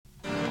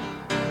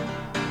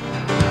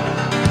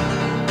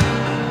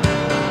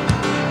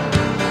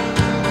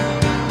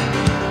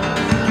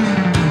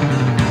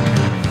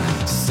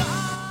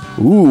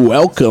Ooh,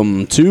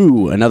 welcome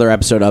to another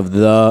episode of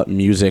The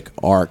Music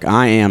Arc.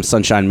 I am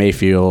Sunshine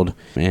Mayfield,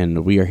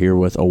 and we are here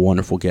with a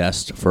wonderful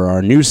guest for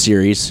our new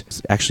series.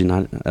 It's actually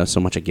not so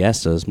much a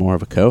guest as more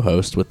of a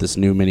co-host with this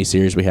new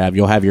mini-series we have.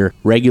 You'll have your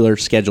regular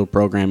scheduled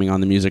programming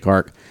on The Music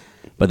Arc,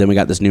 but then we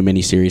got this new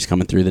mini-series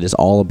coming through that is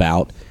all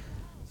about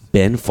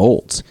Ben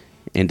Folds.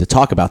 And to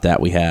talk about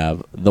that, we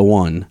have the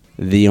one,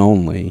 the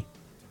only,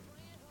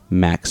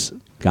 Max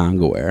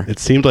Gongaware. It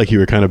seemed like you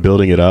were kind of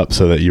building it up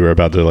so that you were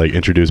about to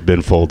introduce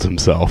Ben Folds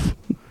himself.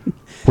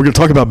 We're going to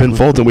talk about Ben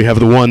Folds, and we have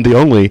the one, the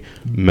only,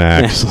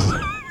 Max.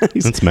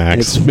 It's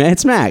Max.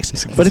 It's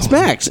Max. But it's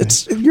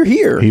Max. You're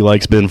here. He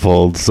likes Ben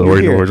Folds, so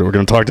we're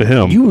going to talk to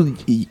him.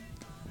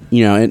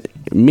 You know, and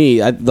me,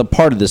 the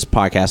part of this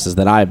podcast is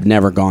that I've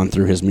never gone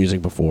through his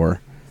music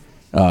before.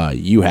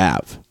 You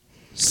have.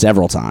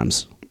 Several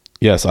times.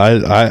 Yes,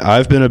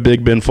 I've been a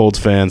big Ben Folds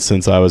fan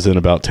since I was in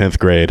about 10th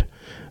grade.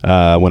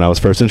 When I was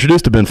first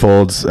introduced to Ben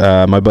Folds,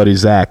 my buddy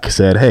Zach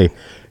said, "Hey,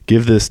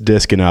 give this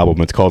disc an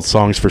album. It's called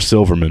Songs for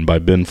Silverman by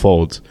Ben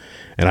Folds."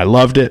 And I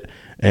loved it,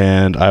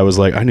 and I was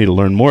like, I need to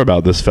learn more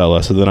about this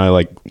fella. So then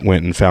I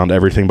went and found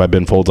everything by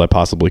Ben Folds I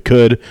possibly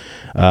could.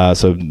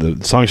 So the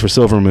Songs for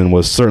Silverman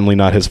was certainly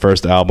not his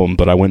first album,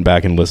 but I went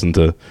back and listened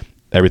to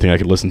everything I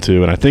could listen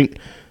to. And I think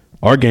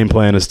our game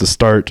plan is to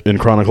start in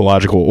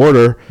chronological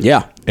order.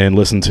 Yeah. And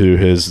listen to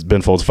his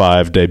Ben Folds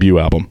 5 debut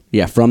album.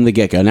 Yeah, from the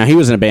get-go. Now, he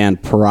was in a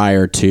band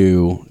prior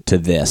to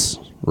this,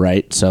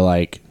 right? So,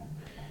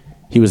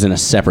 he was in a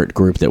separate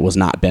group that was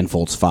not Ben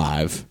Folds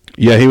 5.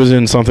 Yeah, he was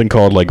in something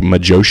called,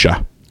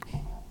 Majosha.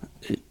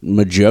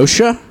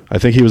 Majosha? I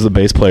think he was the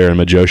bass player in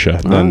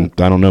Majosha. And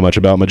I don't know much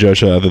about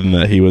Majosha other than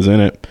that he was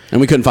in it.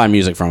 And we couldn't find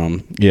music from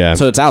him. Yeah.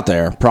 So it's out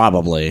there,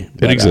 probably.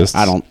 It exists.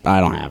 I don't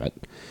have it.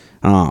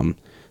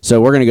 So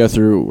we're gonna go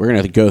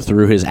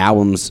through his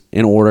albums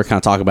in order, kind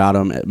of talk about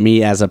them.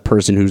 Me as a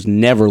person who's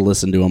never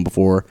listened to him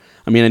before.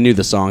 I mean, I knew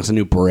the songs. I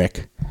knew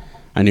Brick.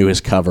 I knew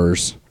his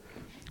covers.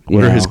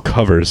 What are his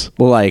covers?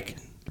 Well,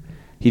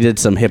 he did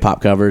some hip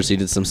hop covers. He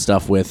did some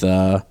stuff with.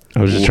 I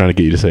was just trying to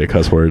get you to say a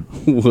cuss word.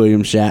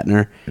 William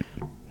Shatner.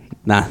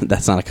 Nah,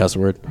 that's not a cuss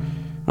word.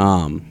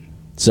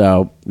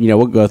 So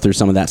we'll go through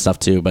some of that stuff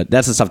too. But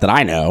that's the stuff that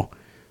I know.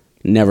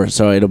 Never.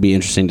 So it'll be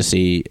interesting to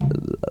see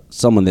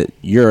someone that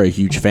you're a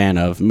huge fan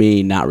of.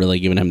 Me, not really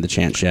giving him the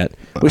chance yet.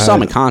 We saw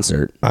him in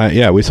concert.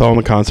 We saw him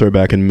in concert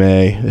back in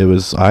May.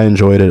 I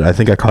enjoyed it. I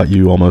think I caught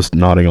you almost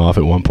nodding off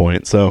at one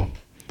point. So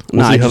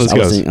we'll see how this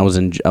goes.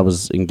 I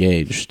was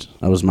engaged.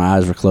 My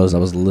eyes were closed. I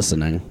was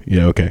listening.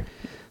 Yeah. Okay.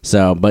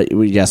 So,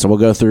 so we'll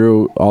go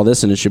through all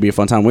this, and it should be a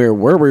fun time. We're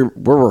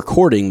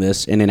recording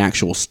this in an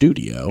actual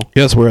studio.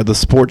 Yes, we're at the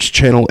Sports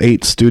Channel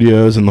 8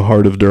 studios in the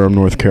heart of Durham,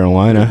 North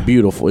Carolina.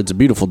 Beautiful. It's a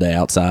beautiful day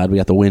outside. We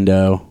got the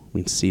window.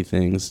 We can see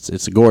things.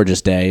 It's a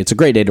gorgeous day. It's a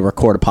great day to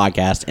record a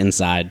podcast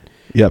inside.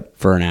 Yep.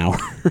 For an hour.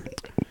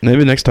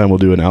 Maybe next time we'll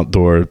do an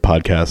outdoor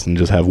podcast and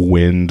just have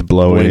wind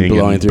blowing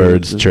and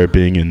birds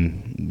chirping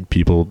and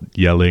people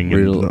yelling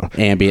and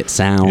ambient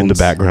sounds in the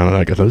background.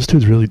 Are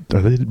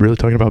they really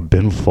talking about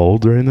Ben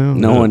Folds right now?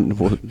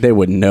 They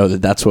wouldn't know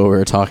that that's what we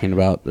were talking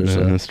about.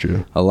 That's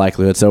true. A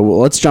likelihood. So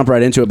let's jump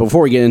right into it.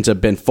 Before we get into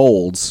Ben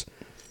Folds,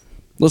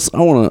 I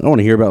want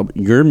to hear about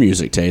your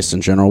music taste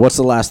in general. What's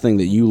the last thing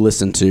that you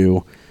listened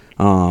to?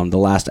 The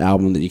last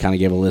album that you kind of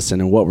gave a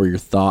listen, and what were your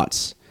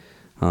thoughts?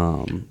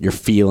 Your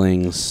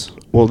feelings?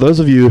 Well, those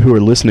of you who are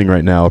listening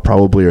right now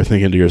probably are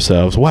thinking to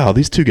yourselves, wow,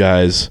 these two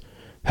guys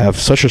have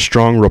such a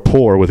strong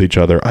rapport with each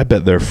other. I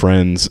bet they're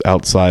friends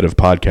outside of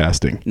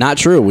podcasting. Not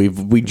true.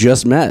 We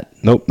just met.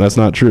 Nope, that's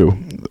not true.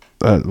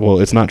 Well,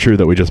 it's not true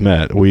that we just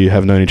met. We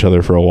have known each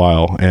other for a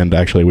while, and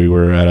actually we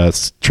were at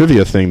a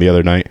trivia thing the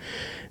other night,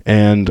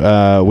 and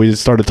we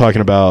started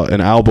talking about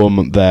an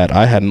album that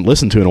I hadn't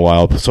listened to in a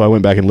while, so I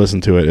went back and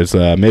listened to it. It's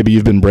Maybe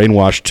You've Been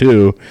Brainwashed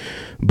Too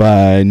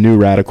by New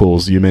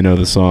Radicals. You may know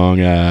the song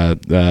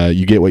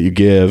You Get What You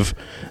Give.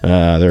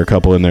 There are a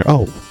couple in there.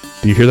 Oh,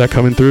 do you hear that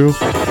coming through?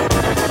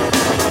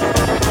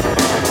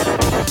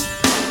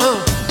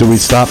 Do we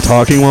stop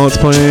talking while it's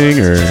playing,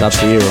 or it's up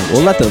to you?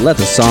 We'll let the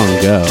song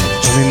go.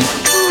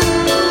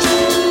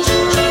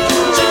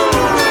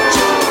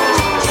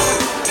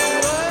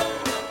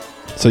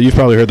 So you've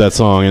probably heard that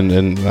song,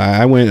 and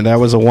I went. That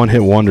was a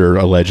one-hit wonder,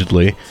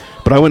 allegedly.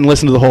 But I went and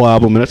listened to the whole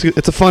album, and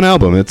it's a fun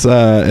album. It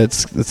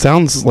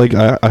sounds like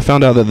I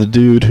found out that the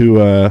dude who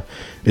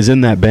is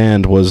in that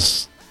band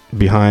was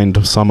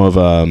behind some of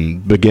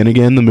Begin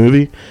Again, the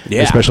movie.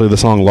 Yeah. Especially the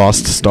song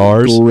Lost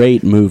Stars.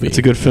 Great movie. It's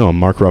a good film.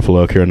 Mark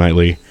Ruffalo, Keira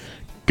Knightley.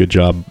 Good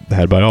job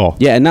had by all.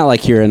 Yeah, and not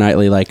like Keira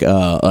Knightley, like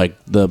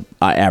the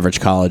average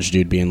college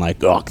dude being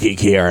like, oh,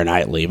 Keira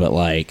Knightley, but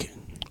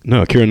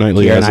no, Keira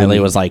Knightley. Keira Knightley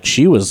was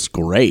she was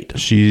great.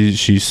 She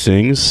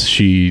sings,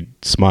 she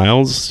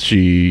smiles,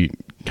 she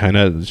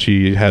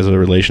has a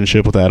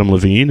relationship with Adam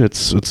Levine.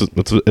 It's a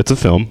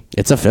film.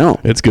 It's a film.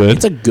 It's good.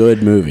 It's a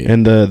good movie.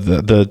 And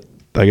the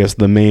I guess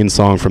the main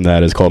song from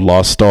that is called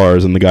Lost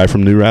Stars, and the guy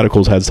from New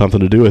Radicals had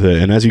something to do with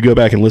it. And as you go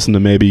back and listen to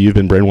Maybe You've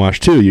Been Brainwashed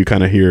Too, you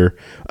kind of hear,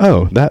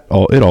 oh,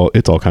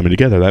 it's all coming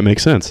together. That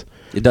makes sense.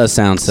 It does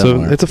sound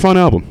similar. So it's a fun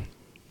album.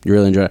 You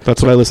really enjoy it.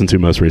 That's what I listened to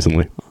most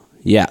recently.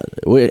 Yeah,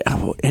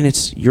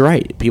 and you're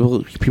right.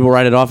 People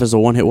write it off as a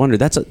one-hit wonder.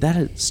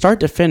 That start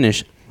to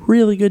finish,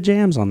 really good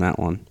jams on that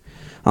one.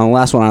 The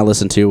last one I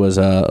listened to was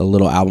a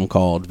little album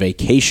called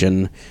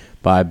Vacation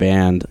by a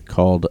band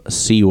called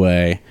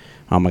Seaway.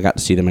 I got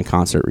to see them in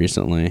concert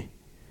recently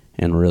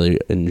and really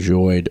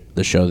enjoyed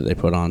the show that they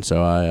put on.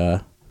 So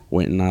I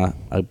went and I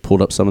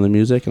pulled up some of the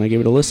music and I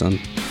gave it a listen.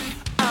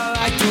 I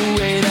like the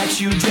way that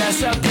you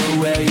dress up, the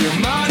way your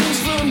models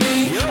for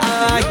me.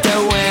 I like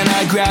that when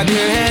I grab your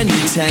hand,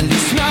 you tend to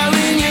smile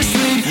in your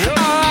sleep.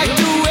 I like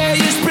the way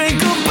you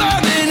sprinkle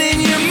bourbon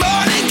in your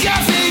morning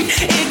coffee.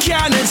 It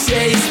kinda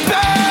tastes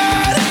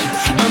bad.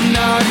 I'm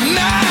not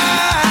mad.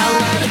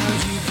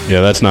 Yeah,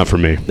 that's not for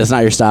me. That's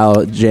not your style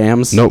of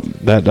jams? Nope,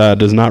 that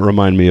does not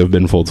remind me of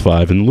Ben Folds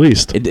 5 in the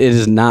least. It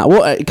is not.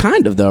 Well,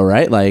 kind of though,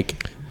 right?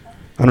 Like,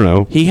 I don't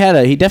know. he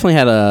definitely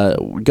had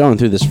going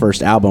through this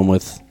first album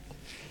with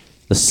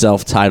the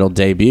self-titled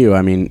debut.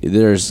 I mean,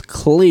 there's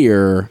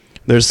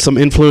some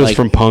influence like-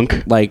 from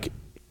punk. like,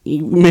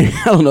 maybe,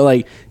 I don't know,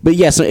 like, but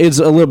yes, it's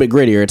a little bit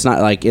grittier. It's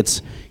not like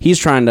he's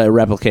trying to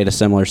replicate a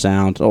similar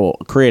sound or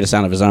create a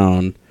sound of his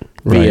own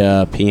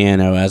via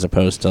piano as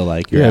opposed to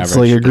like your It's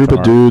like a group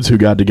of dudes who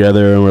got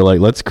together and were like,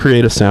 let's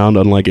create a sound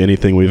unlike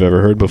anything we've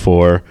ever heard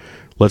before.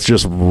 Let's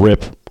just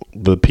rip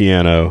the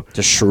piano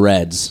to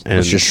shreds.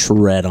 Let's just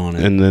shred on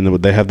it. And then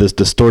they have this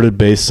distorted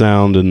bass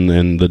sound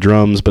and the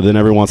drums, but then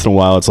every once in a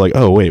while it's like,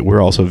 oh wait, we're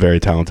also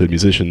very talented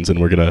musicians and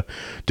we're gonna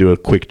do a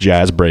quick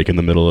jazz break in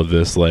the middle of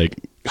this like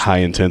high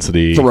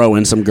intensity. Throw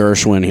in some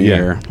Gershwin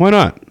here. Why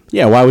not?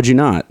 Yeah, why would you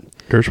not?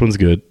 Gershwin's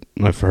good,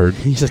 I've heard.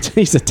 He's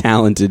a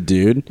talented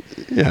dude.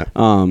 Yeah.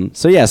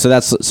 So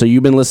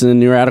you've been listening to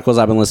New Radicals.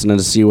 I've been listening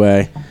to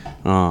Seaway.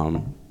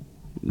 A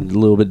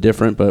little bit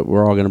different, but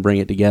we're all going to bring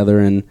it together.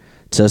 And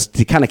just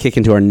to kind of kick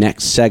into our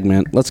next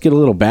segment, let's get a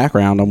little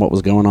background on what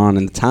was going on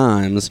in the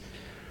times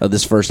of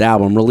this first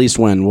album. Released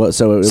when?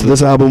 So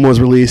this album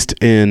was released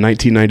in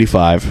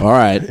 1995. All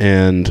right.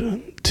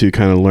 And to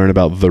kind of learn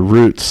about the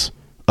roots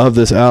of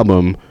this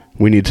album,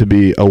 we need to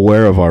be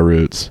aware of our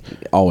roots.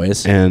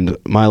 Always. And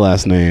my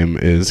last name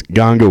is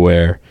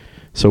Gongaware.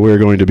 So we're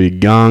going to be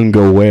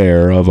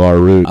Gong-aware of our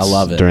roots. I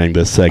love it. During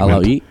this segment. I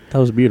love it. That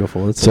was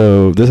beautiful.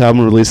 So this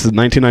album released in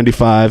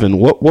 1995. And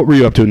what were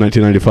you up to in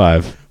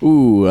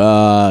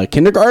 1995?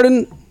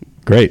 Kindergarten.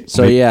 Great.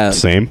 So yeah.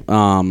 Same.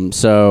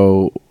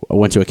 So I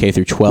went to a K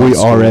through 12 We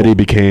school. already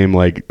became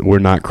like, we're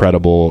not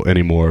credible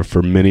anymore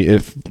for many.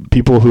 If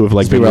people who have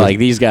like People are like,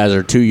 these guys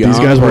are too young. these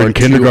guys were or in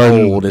too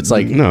kindergarten. old. It's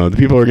like, no, the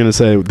people are going to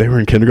say they were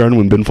in kindergarten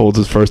when Ben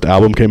Folds' first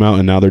album came out,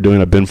 and now they're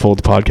doing a Ben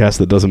Folds podcast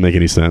that doesn't make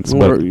any sense.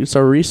 But it's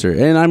our research.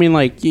 And I mean,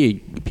 like,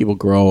 people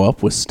grow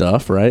up with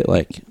stuff, right?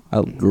 Like,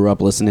 I grew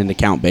up listening to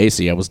Count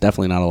Basie. I was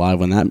definitely not alive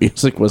when that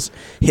music was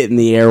hitting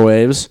the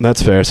airwaves.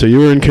 that's fair. So you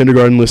were in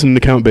kindergarten listening to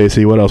Count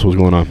Basie. What else was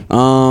going on?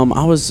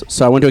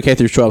 I went to a K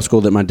through 12 school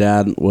that my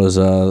dad was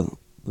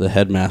the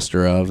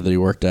headmaster of, that he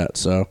worked at.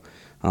 So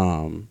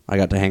I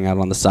got to hang out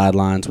on the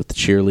sidelines with the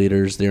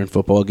cheerleaders during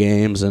football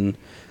games, and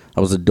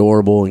I was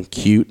adorable and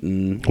cute.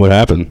 And What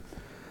happened?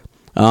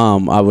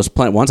 I was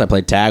playing once. I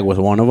played tag with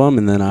one of them,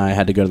 and then I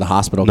had to go to the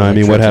hospital. No, I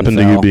mean, what happened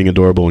to you being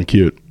adorable and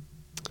cute?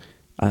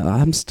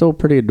 I'm still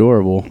pretty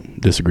adorable.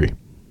 Disagree. It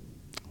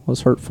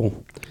was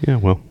hurtful. Yeah,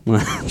 well.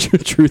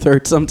 Truth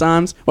hurts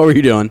sometimes. What were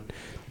you doing?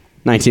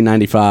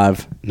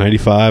 1995.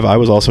 95, I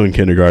was also in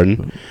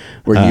kindergarten.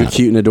 Were you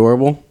cute and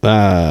adorable?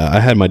 I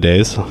had my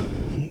days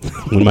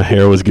when my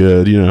hair was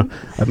good,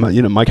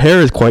 my hair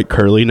is quite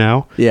curly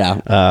now.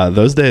 Yeah.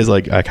 Those days,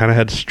 like, I kind of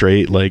had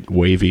straight, like,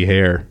 wavy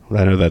hair.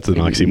 I know that's an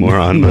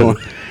oxymoron,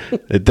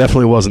 but it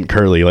definitely wasn't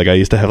curly. Like, I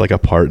used to have, like, a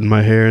part in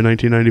my hair in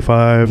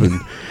 1995,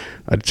 and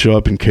I'd show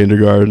up in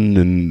kindergarten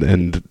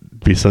and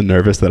be so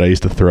nervous that I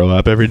used to throw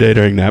up every day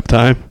during nap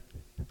time.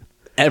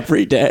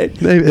 Every day?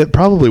 It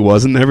probably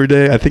wasn't every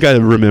day. I think I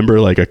remember,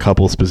 like, a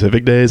couple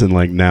specific days and,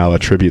 like, now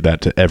attribute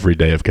that to every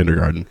day of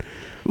kindergarten.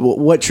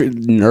 What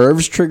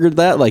nerves triggered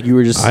that? Like, you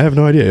were just... I have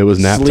no idea. It was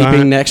nap sleeping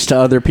time. next to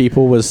other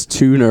people was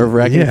too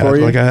nerve-wracking for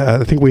you? Like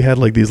I think we had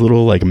like these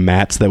little like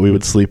mats that we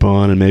would sleep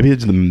on, and maybe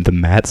the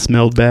mat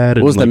smelled bad.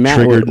 And, was the like, mat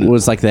triggered.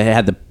 was like they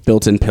had the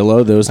built-in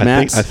pillow, those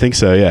mats? I think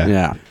so, yeah.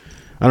 Yeah.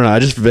 I don't know. I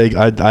just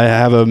I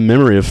have a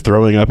memory of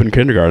throwing up in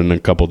kindergarten a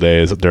couple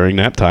days during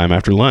nap time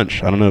after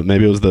lunch. I don't know.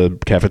 Maybe it was the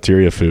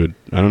cafeteria food.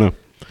 I don't know.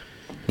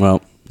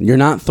 Well, you're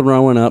not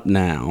throwing up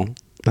now.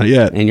 Not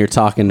yet. And you're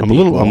talking to I'm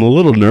people. a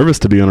little nervous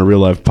to be on a real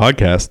life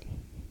podcast.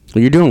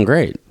 Well, you're doing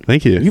great.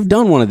 Thank you. You've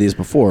done one of these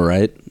before,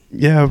 right?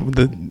 Yeah,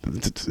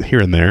 here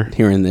and there.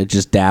 Here and there,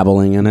 just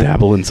dabbling in it.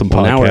 Dabble in some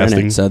podcasting. Now we're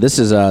in it. So this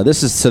is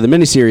so the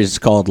miniseries is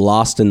called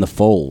Lost in the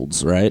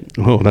Folds, right?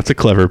 Oh, that's a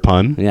clever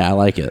pun. Yeah, I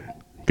like it.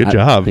 Good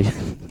job.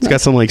 It's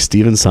got some like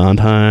Stephen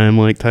Sondheim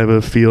like type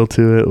of feel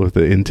to it with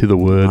the Into the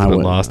Woods but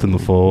Lost in the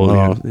Fold.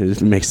 Oh,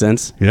 it makes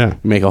sense. Yeah.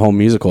 Make a whole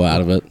musical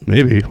out of it.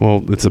 Maybe.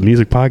 Well, it's a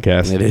music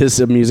podcast. It is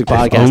a music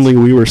podcast. If only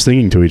we were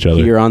singing to each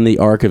other. Here on the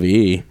Ark of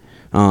E.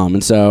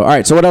 And so, all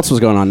right. So what else was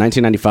going on?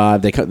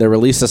 1995. They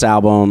released this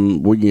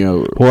album.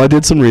 Well, I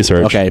did some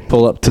research. Okay,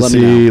 pull up to let me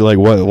see know. like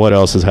what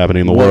else is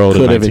happening in the world.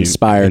 What could have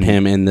inspired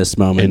him in this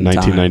moment in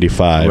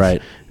 1995,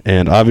 right?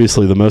 And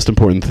obviously, the most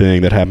important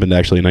thing that happened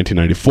actually in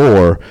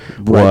 1994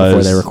 was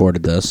before they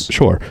recorded this.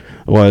 Sure,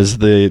 was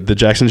the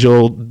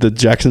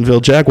Jacksonville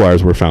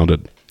Jaguars were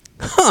founded.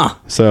 Huh.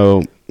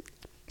 So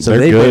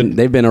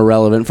they've been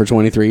irrelevant for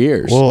 23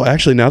 years. Well,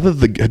 actually, now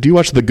that do you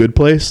watch The Good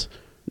Place?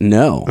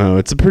 No. Oh,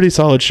 it's a pretty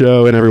solid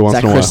show, and every once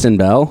in a while. Kristen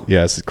Bell?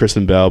 Yes, it's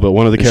Kristen Bell, but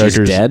one of the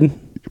characters... She's dead?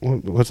 Well,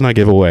 let's not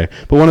give away.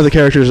 But one of the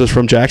characters is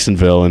from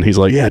Jacksonville, and he's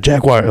like, yeah,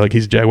 Jaguar, like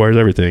he's Jaguars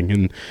everything.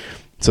 And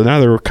so now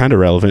they're kind of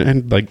relevant,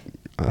 and like,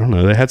 I don't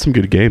know, they had some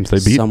good games. They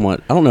beat...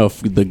 Somewhat. I don't know if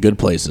The Good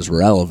Place is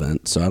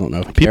relevant, so I don't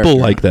know if people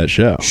like that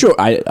show. Sure,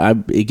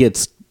 it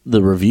gets...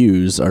 The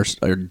reviews are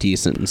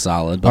decent and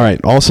solid. But. All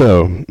right.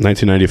 Also,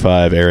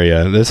 1995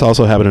 area. This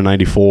also happened in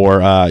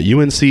 94.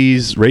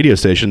 UNC's radio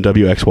station,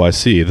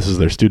 WXYC. This is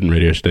their student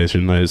radio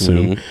station, I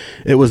assume.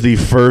 Mm-hmm. It was the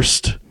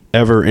first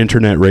ever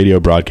internet radio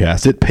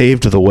broadcast. It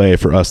paved the way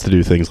for us to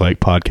do things like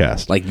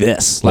podcasts. Like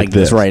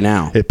this right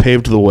now. It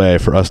paved the way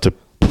for us to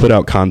put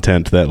out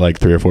content that like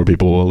 3 or 4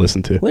 people will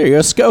listen to. There you go.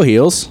 Sko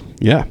Heels.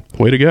 Yeah,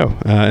 way to go.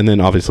 And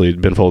then obviously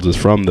Ben Folds is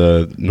from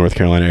the North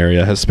Carolina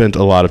area, has spent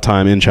a lot of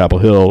time in Chapel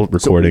Hill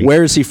recording. So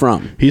where is he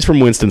from? He's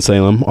from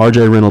Winston-Salem,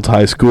 R.J. Reynolds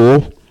High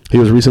School. He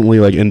was recently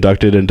like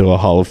inducted into a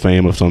Hall of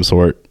Fame of some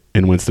sort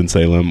in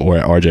Winston-Salem or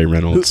at R.J.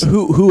 Reynolds.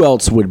 Who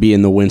else would be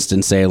in the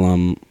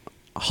Winston-Salem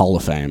Hall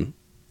of Fame?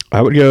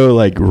 I would go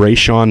like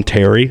Rayshawn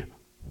Terry.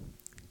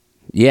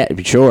 Yeah,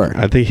 sure.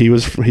 I think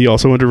he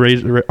also went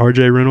to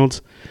R.J.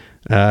 Reynolds.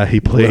 He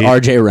played. Would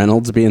R.J.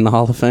 Reynolds be in the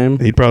Hall of Fame?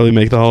 He'd probably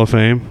make the Hall of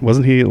Fame.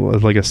 Wasn't he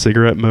like a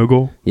cigarette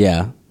mogul?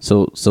 Yeah.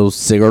 So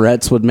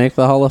cigarettes would make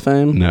the Hall of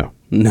Fame?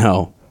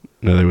 No,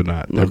 they would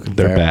not.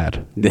 They're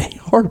bad. They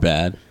are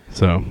bad.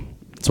 So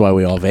that's why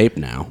we all vape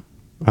now.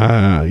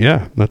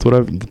 Yeah, that's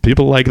what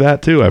people like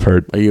that too. I've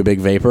heard. Are you a big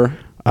vapor?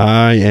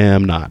 I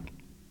am not.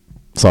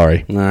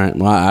 Sorry. All right.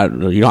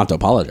 Well, you don't have to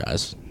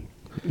apologize.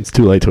 It's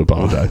too late to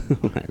apologize.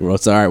 Well,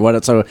 it's all right.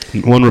 What? So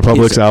One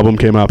Republic's album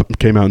came out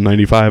in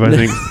 95, I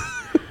think.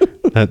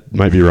 That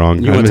might be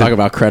wrong. You want to talk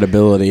about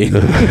credibility?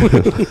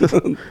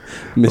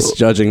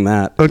 Misjudging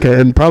that. Okay,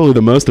 and probably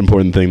the most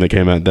important thing that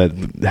came out that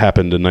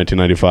happened in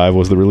 1995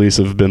 was the release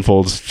of Ben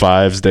Folds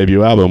 5's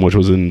debut album, which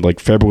was in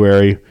like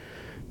February.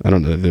 I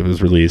don't know. It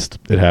was released.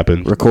 It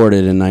happened.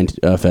 Recorded in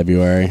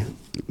February.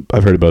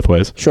 I've heard it both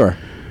ways. Sure.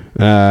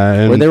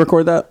 Where'd they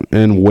record that?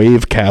 In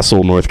Wave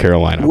Castle, North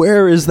Carolina.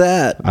 Where is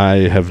that? I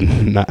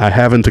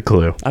haven't a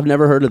clue. I've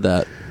never heard of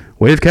that.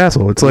 Wave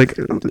Castle. It's like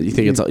you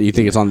think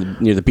it's on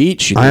near the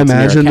beach. I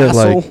imagine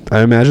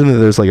that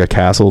there's like a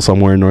castle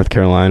somewhere in North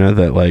Carolina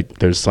that like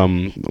there's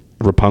some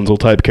Rapunzel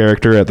type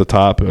character at the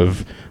top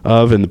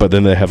but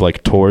then they have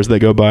like tours that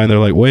go by and they're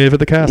like wave at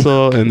the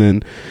castle and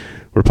then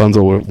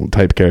Rapunzel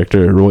type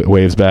character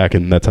waves back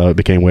and that's how it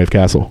became Wave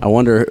Castle. I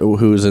wonder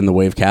who's in the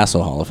Wave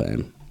Castle Hall of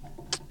Fame.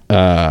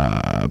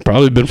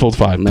 Probably Ben Folds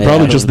 5. Yeah,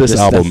 probably just this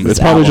album. It's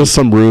probably just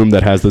some room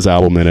that has this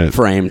album in it.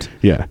 Framed.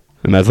 Yeah.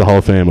 And that's the Hall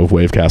of Fame of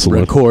Wave Castle.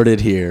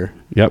 Recorded here.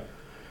 Yep.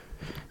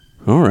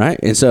 All right.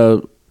 And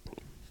so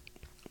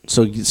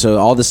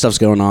all this stuff's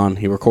going on.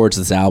 He records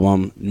this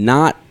album.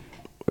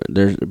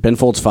 There's Ben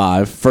Folds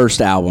 5,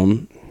 first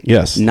album.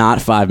 Yes.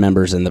 Not 5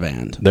 members in the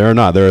band. There are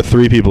not. There are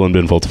 3 people in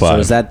Ben Folds 5. So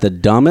is that the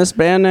dumbest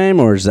band name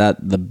or is that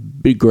the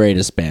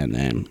greatest band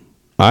name?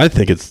 I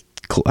think it's...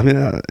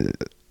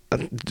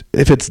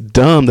 if it's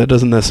dumb, that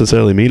doesn't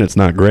necessarily mean it's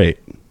not great.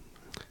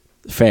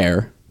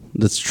 Fair.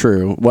 That's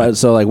true.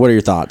 So, what are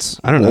your thoughts?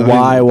 I don't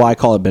know. Why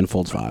call it Ben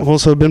Folds 5? Well,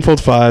 so Ben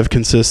Folds 5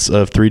 consists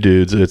of 3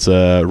 dudes. It's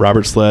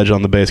Robert Sledge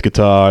on the bass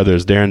guitar.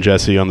 There's Darren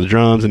Jesse on the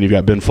drums, and you've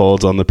got Ben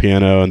Folds on the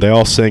piano. And they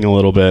all sing a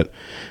little bit.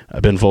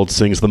 Ben Folds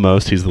sings the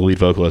most. He's the lead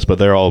vocalist, but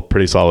they're all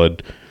pretty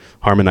solid.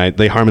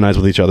 They harmonize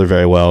with each other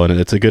very well, and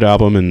it's a good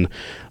album. And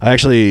I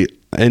actually,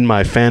 in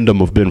my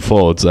fandom of Ben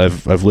Folds,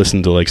 I've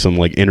listened to some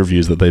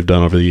interviews that they've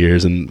done over the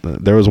years, and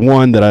there was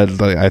one that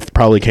I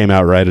probably came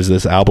out right as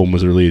this album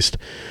was released,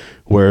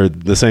 where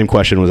the same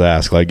question was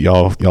asked,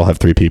 y'all have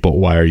 3 people,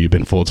 why are you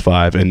Ben Folds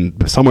 5?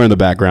 And somewhere in the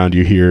background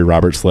you hear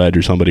Robert Sledge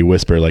or somebody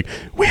whisper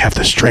we have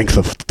the strength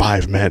of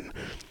 5 men.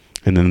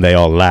 And then they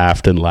all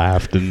laughed and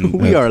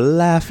we are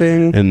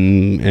laughing.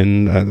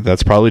 And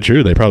that's probably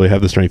true. They probably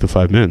have the strength of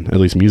 5 men, at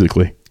least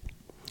musically.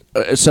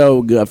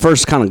 So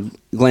first kind of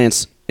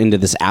glance into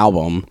this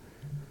album,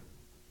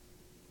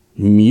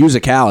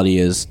 musicality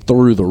is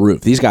through the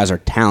roof. These guys are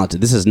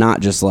talented. This is not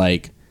just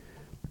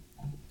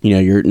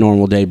your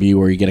normal debut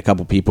where you get a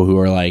couple people who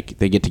are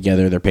they get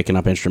together, they're picking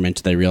up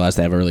instruments, they realize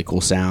they have a really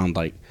cool sound.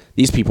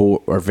 These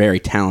people are very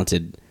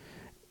talented,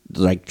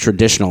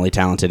 traditionally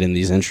talented in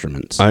these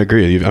instruments. I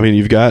agree.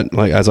 You've got,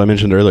 as I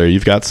mentioned earlier,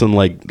 you've got some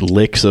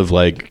licks of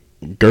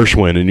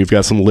Gershwin, and you've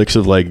got some licks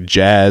of like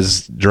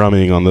jazz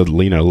drumming on the,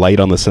 light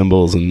on the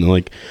cymbals, and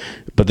like,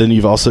 but then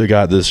you've also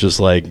got this just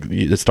like,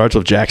 it starts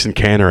with Jackson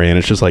Cannery, and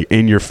it's just like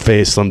in your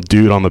face, some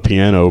dude on the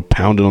piano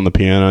pounding on the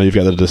piano. You've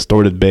got the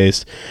distorted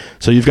bass,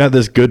 so you've got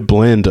this good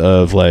blend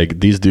of like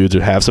these dudes who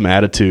have some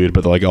attitude,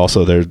 but like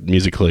also they're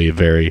musically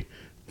very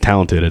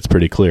talented. It's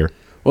pretty clear.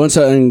 Well, and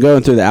so in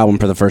going through the album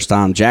for the first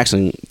time,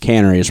 Jackson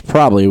Cannery is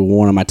probably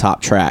one of my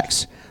top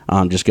tracks.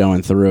 Just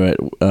going through it,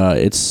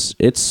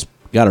 it's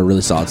got a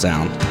really solid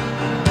sound.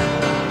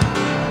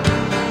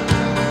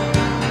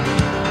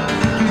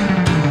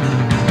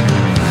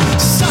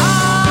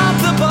 Stop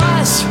the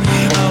bus,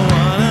 I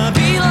wanna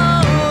be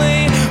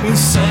lonely. When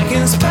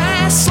seconds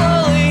pass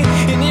slowly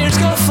and years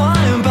go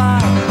flying by,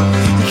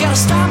 you gotta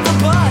stop the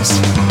bus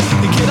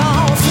and get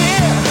off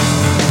here.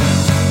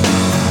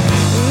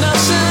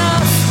 Enough's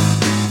enough.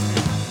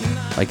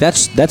 Like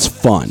that's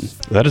fun.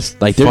 That is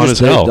Like they're fun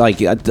just as hell.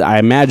 like I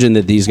imagine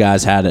that these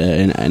guys had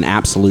an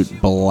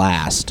absolute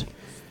blast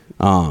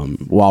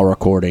while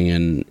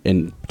recording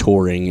and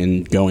touring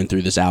and going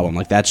through this album.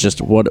 Like that's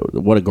just what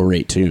a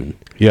great tune.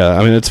 Yeah,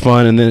 I mean it's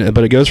fun, and then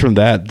but it goes from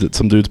that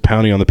some dude's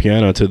pounding on the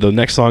piano to the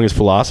next song is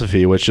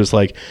Philosophy, which just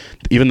like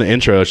even the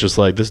intro, it's just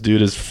like this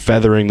dude is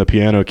feathering the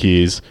piano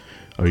keys.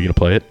 Are you gonna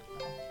play it?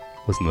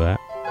 Listen to that.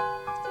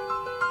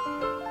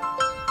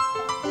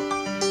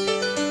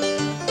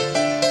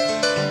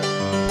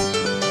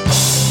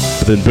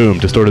 But then boom,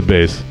 distorted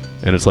bass.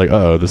 And it's like,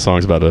 oh, this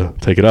song's about to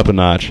take it up a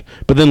notch.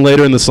 But then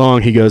later in the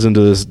song, he goes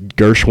into this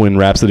Gershwin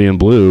Rhapsody in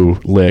Blue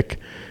lick.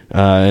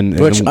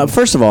 Which,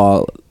 first of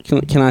all,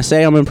 can I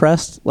say I'm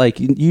impressed? Like,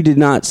 you did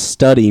not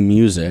study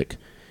music,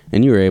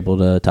 and you were able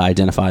to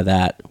identify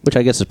that, which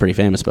I guess is pretty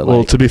famous. But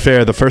well, to be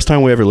fair, the first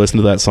time we ever listened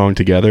to that song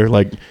together,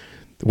 like,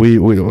 we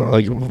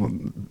like,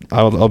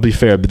 I'll be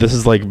fair, but this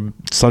is like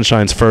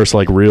Sunshine's first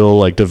like real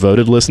like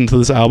devoted listen to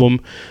this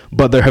album.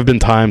 But there have been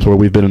times where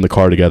we've been in the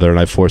car together and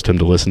I've forced him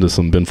to listen to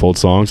some Ben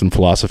Folds songs, and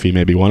Philosophy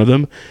may be one of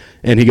them.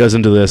 And he goes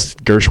into this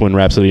Gershwin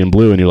Rhapsody in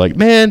Blue, and you're like,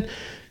 man,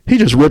 he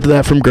just ripped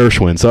that from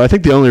Gershwin. So I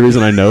think the only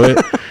reason I know it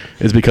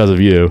is because of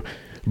you.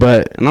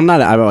 But and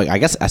I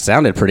guess I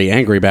sounded pretty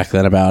angry back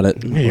then about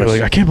it. yeah, you're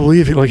like, I can't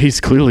believe it. Like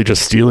he's clearly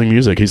just stealing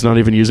music. He's not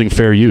even using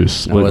fair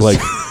use. Like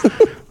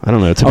I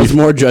don't know. I was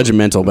more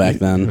judgmental back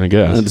then. I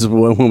guess.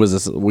 When was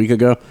this? A week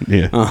ago?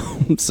 Yeah.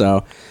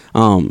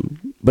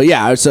 But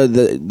yeah, so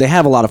they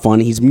have a lot of fun.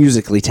 He's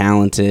musically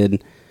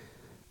talented.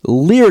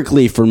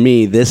 Lyrically, for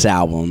me, this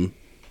album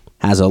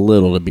has a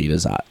little to beat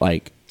his eye.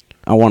 Like,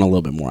 I want a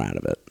little bit more out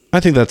of it.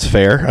 I think that's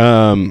fair.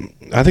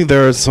 I think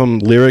there are some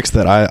lyrics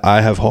that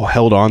I have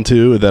held on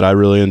to that I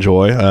really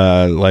enjoy.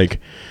 Like,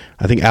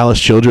 I think Alice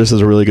Childress is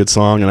a really good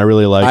song, and I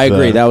really like. I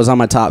agree. That was on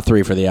my top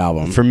 3 for the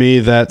album. For me,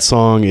 that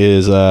song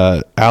is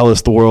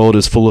Alice, the world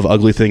is full of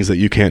ugly things that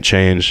you can't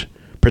change.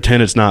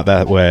 Pretend it's not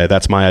that way.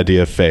 That's my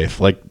idea of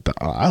faith. Like,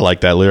 I like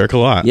that lyric a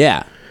lot.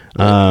 Yeah.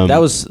 That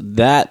was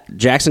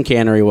Jackson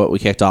Cannery, what we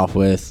kicked off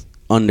with,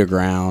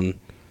 Underground,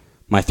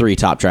 my 3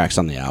 top tracks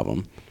on the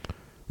album.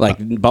 Like,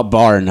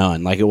 bar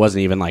none. Like, it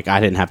wasn't even like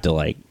I didn't have to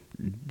like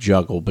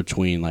juggle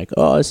between like,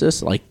 oh, is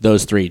this like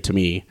those 3 to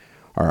me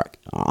are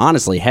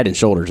honestly head and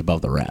shoulders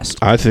above the rest.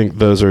 I think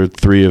those are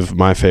 3 of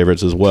my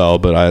favorites as well,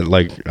 but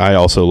I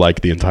also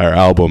like the entire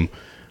album.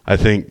 I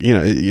think,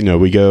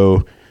 we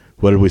go,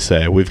 what did we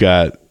say? We've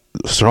got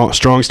strong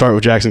start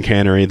with Jackson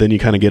Cannery, then you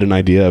kind of get an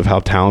idea of how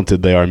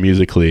talented they are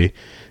musically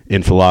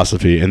in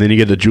Philosophy, and then you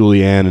get to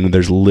Julianne, and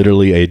there's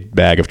literally a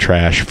bag of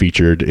trash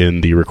featured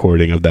in the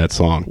recording of that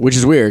song. Which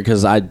is weird,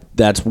 because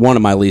that's one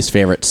of my least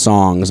favorite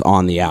songs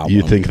on the album.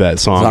 You think that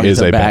song is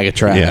a bag of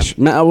trash.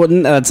 Yeah. No, I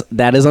wouldn't.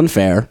 That is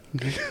unfair.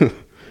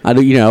 I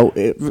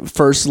do,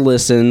 first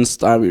listens.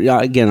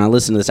 Again, I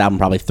listened to this album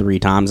probably 3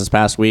 times this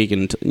past week,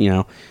 and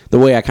the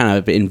way I kind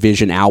of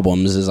envision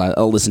albums is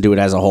I'll listen to it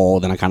as a whole,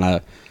 then I kind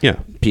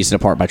of piece it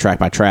apart by track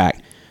by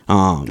track.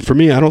 For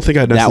me, I don't think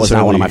that was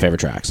not one of my favorite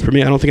tracks. For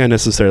me, I don't think I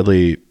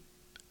necessarily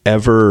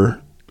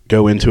ever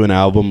go into an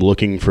album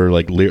looking for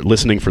like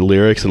listening for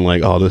lyrics and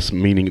like, oh,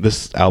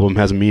 this album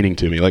has meaning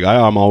to me. Like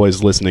I'm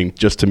always listening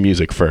just to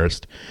music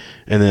first.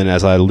 And then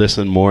as I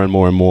listen more and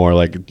more and more,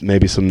 like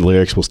maybe some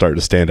lyrics will start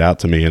to stand out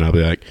to me, and I'll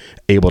be like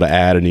able to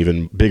add an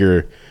even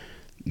bigger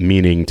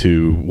meaning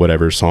to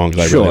whatever songs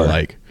I really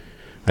like.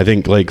 I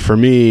think like for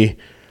me,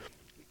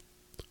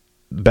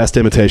 Best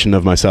Imitation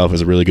of Myself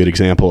is a really good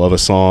example of a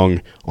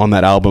song on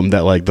that album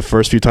that like the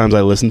first few times I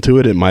listened to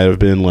it, it might have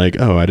been like,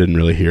 oh, I didn't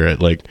really hear it.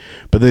 Like,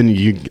 but then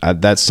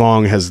that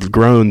song has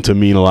grown to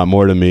mean a lot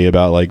more to me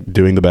about like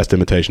doing the best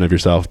imitation of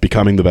yourself,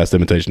 becoming the best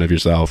imitation of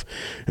yourself.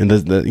 And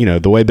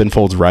the way Ben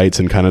Folds writes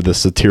in kind of the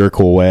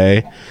satirical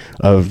way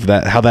of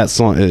that, how that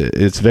song,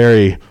 it's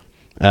very,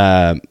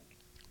 I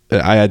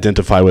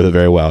identify with it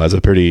very well as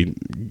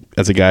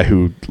a guy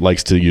who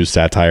likes to use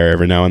satire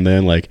every now and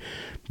then, like,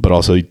 but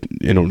also,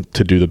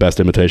 to do the best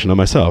imitation of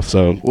myself.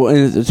 So, well,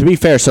 and to be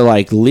fair, so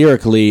like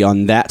lyrically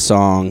on that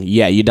song,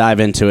 yeah, you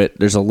dive into it.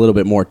 There's a little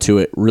bit more to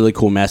it. Really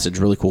cool message,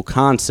 really cool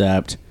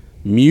concept.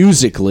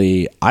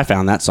 Musically, I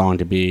found that song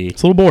to be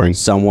it's a little boring,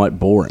 somewhat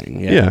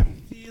boring. Yeah.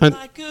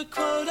 like a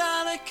quote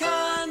out of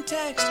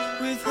context,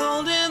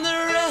 withholding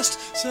the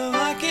rest, so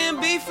I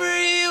can be for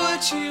you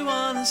what you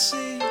wanna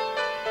see.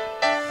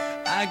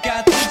 I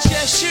got the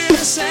gesture and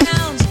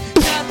sounds,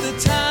 got the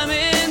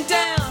timing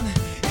down.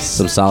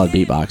 Some solid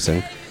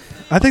beatboxing.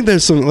 I think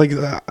there's some, like,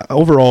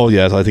 overall,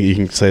 yes, I think you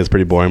can say it's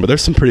pretty boring, but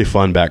there's some pretty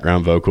fun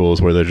background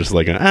vocals where they're just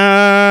like,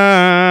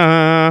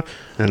 ah,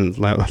 and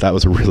that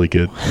was a really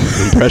good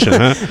impression,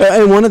 huh?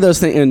 And one of those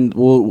things, and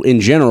well,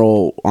 in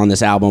general on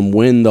this album,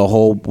 when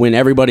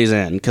everybody's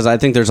in, because I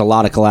think there's a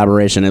lot of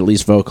collaboration, at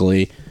least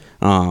vocally,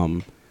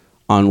 on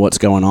what's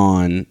going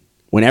on.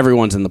 When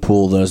everyone's in the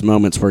pool, those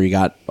moments where you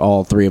got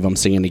all three of them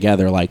singing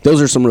together, like,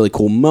 those are some really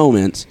cool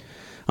moments.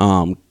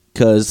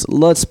 Because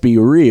let's be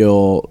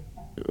real,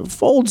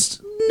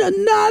 Folds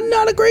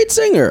not a great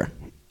singer.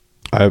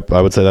 I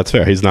would say that's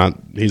fair. He's not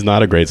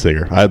a great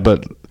singer.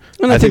 But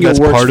I think it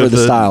works for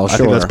the style. Sure. I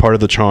think that's part of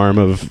the charm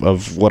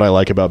of what I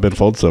like about Ben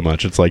Folds so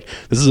much. It's like,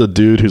 this is a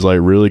dude who's like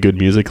really good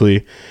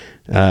musically,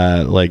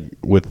 like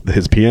with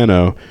his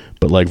piano,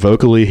 but like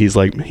vocally, he's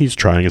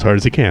trying as hard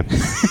as he can.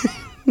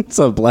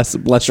 So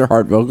bless your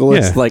heart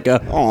vocalist, Yeah. like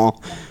aw.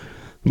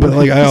 But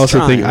like, I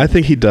He's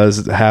think he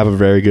does have a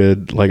very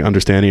good like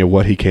understanding of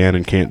what he can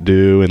and can't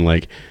do, and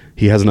like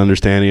he has an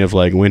understanding of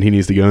like when he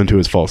needs to go into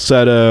his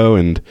falsetto,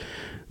 and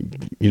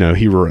you know,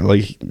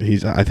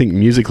 I think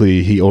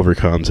musically he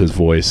overcomes his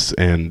voice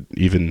and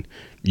even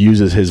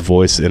uses his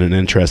voice in an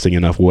interesting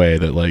enough way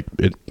that like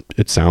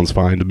it sounds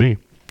fine to me.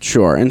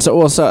 Sure. And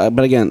but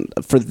again,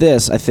 for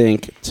this, I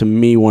think to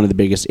me one of the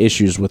biggest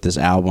issues with this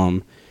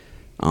album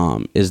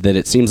is that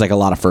it seems like a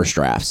lot of first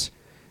drafts.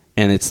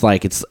 And it's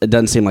like it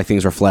doesn't seem like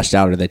things were fleshed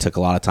out or they took a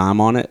lot of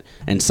time on it.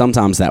 And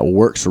sometimes that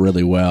works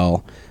really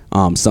well.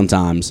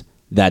 Sometimes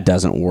that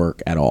doesn't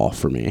work at all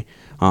for me.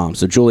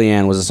 So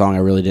Julianne was a song I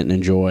really didn't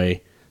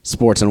enjoy.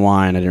 Sports and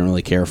Wine I didn't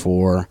really care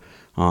for.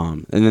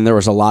 And then there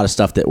was a lot of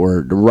stuff that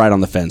were right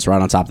on the fence,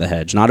 right on top of the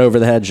hedge. Not over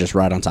the hedge, just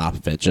right on top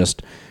of it.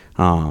 Just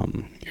You're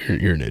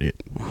an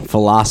idiot.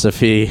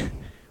 Philosophy,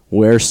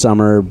 Where's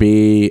Summer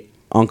Be,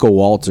 Uncle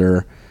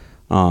Walter,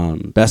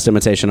 Best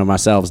Imitation of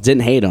Myself.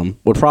 Didn't hate them.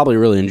 Would probably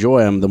really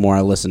enjoy them the more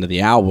I listened to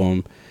the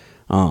album.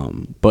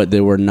 But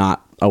they were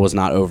not. I was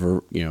not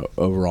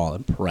overall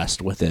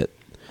impressed with it.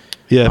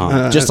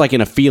 Yeah, just like in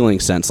a feeling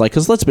sense, like,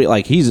 because let's be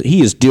like,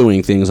 he is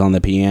doing things on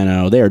the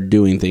piano. They are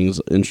doing things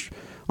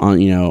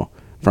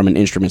from an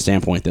instrument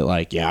standpoint that,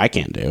 like, I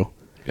can't do.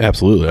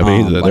 Absolutely. I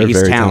mean, they're he's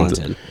very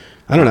talented.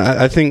 I don't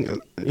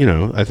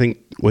know. I think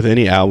with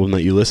any album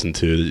that you listen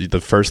to,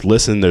 the first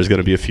listen, there's going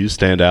to be a few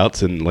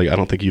standouts, and like, I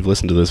don't think you've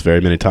listened to this very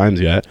many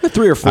times yet.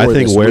 3 or 4. I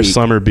think this Where week.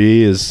 Summer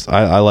Be is.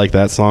 I like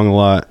that song a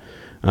lot.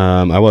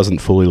 I wasn't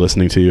fully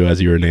listening to you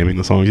as you were naming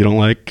the songs you don't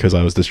like because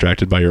I was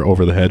distracted by your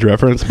Over the Hedge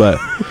reference, but.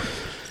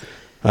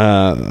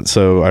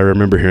 So I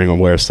remember hearing on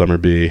Where Summer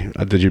Be.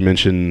 Did you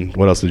mention,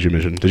 what else did you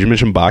mention? Did you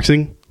mention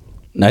Boxing?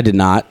 I did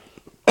not.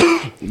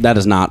 That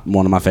is not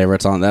one of my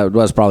favorites on. That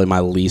was probably my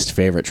least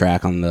favorite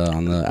track on the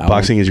album.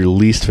 Boxing is your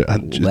least.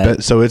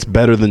 So it's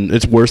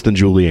worse than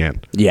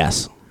Julianne.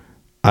 Yes.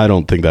 I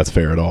don't think that's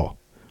fair at all.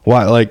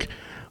 Why? Like,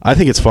 I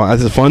think it's fun.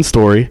 It's a fun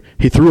story.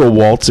 He threw a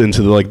waltz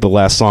into the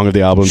last song of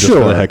the album just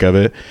for the heck of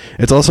it.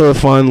 It's also a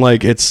fun,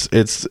 like,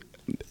 it's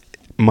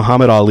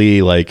Muhammad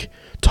Ali, like,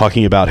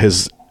 talking about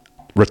his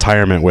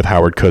retirement with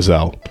Howard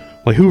Cosell.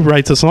 Like, who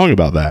writes a song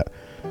about that?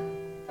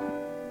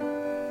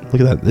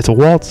 Look at that. It's a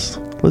waltz.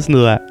 Listen to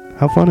that.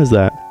 How fun is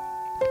that?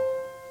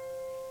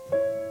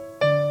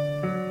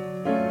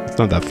 It's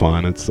not that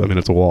fun. It's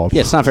a waltz.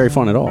 Yeah, it's not very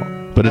fun at all.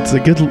 But it's a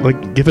good,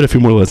 like, give it a few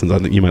more listens. I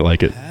think you might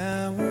like it.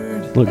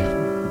 Look,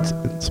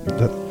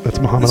 that's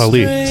Muhammad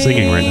Ali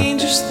singing right now.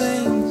 Strangest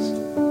things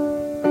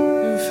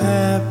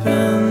have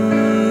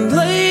happened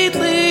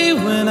lately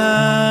when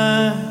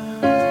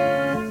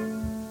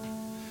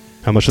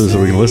How much of this are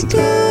we going to listen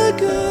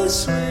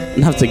to?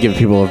 Enough to give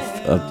people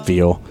a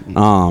feel.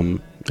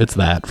 It's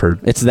that for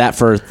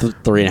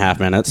 3.5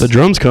 minutes. the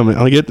drums come in,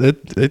 like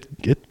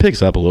it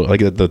picks up a little. Like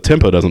the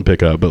tempo doesn't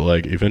pick up, but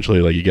like eventually,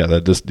 like you got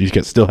that. You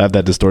can still have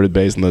that distorted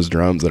bass and those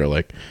drums that are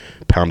like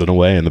pounding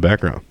away in the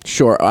background.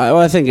 Sure.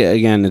 I think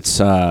again, it's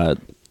there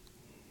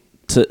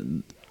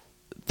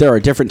are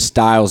different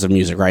styles of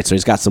music, right? So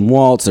he's got some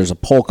waltz. There's a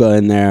polka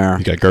in there.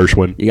 You got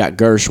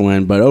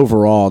Gershwin. But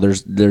overall,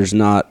 there's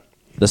not.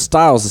 The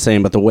style's the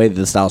same, but the way that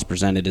the style's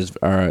presented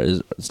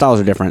styles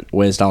are different. The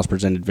way the style's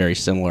presented very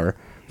similar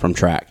from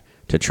track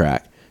to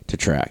track to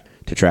track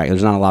to track.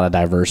 There's not a lot of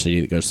diversity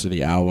that goes through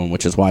the album,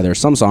 which is why there's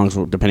some songs,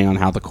 depending on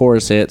how the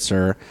chorus hits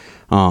or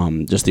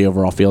just the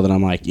overall feel, that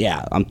I'm like,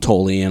 yeah, I'm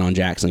totally in on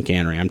Jackson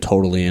Cannery. I'm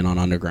totally in on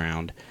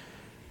Underground,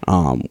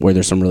 where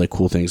there's some really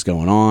cool things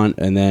going on,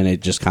 and then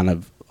it just kind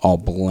of all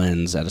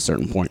blends at a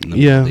certain point in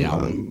the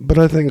album. But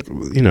I think,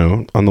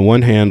 on the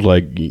one hand,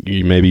 like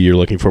maybe you're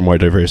looking for more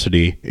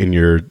diversity in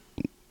your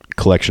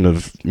collection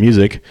of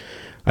music.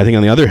 I think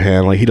on the other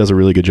hand, like he does a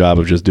really good job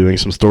of just doing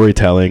some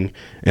storytelling,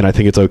 and I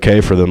think it's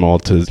okay for them all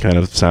to kind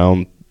of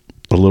sound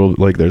a little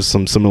like there's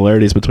some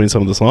similarities between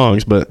some of the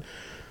songs, but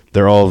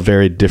they're all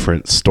very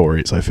different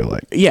stories, I feel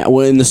like. Yeah,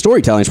 well, and the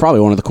storytelling is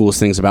probably one of the coolest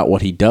things about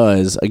what he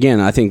does. Again,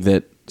 I think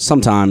that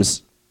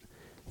sometimes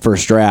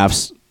first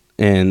drafts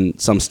and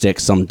some stick,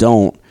 some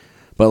don't.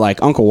 But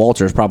like Uncle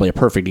Walter is probably a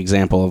perfect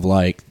example of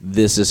like,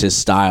 this is his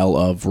style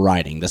of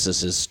writing. This is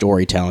his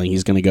storytelling.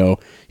 He's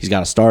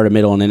got a start, a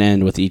middle, and an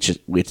end with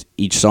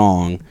each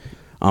song.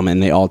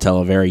 And they all tell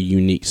a very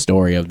unique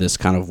story of this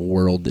kind of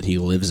world that he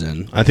lives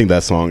in. I think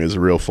that song is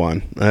real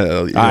fun.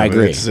 I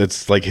agree.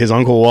 It's like his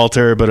Uncle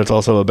Walter, but it's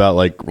also about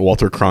like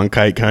Walter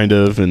Cronkite kind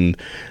of, and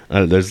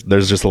there's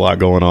just a lot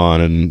going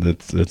on, and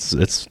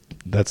it's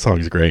that song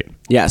is great.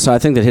 Yeah, so I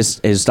think that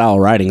his style of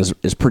writing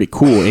is pretty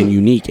cool and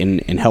unique,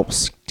 and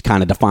helps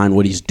kind of define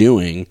what he's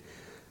doing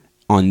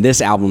on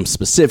this album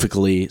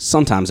specifically.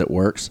 Sometimes it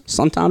works,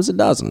 sometimes it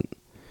doesn't.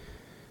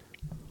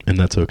 And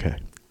that's okay.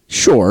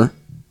 Sure,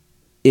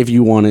 if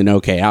you want an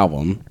okay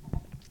album.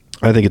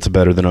 I think it's a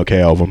better than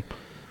okay album.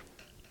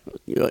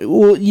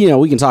 Well,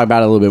 we can talk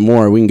about it a little bit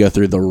more. We can go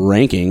through the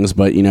rankings,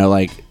 but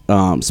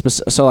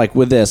so like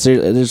with this,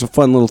 there's a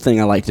fun little thing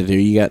I like to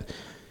do.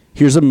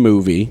 Here's a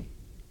movie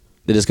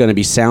that is going to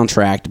be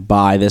soundtracked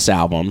by this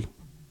album.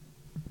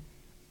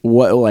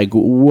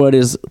 What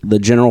is the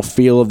general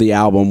feel of the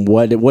album?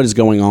 What is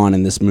going on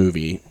in this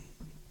movie?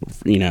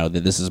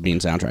 That this is being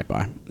soundtracked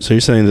by. So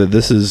you're saying that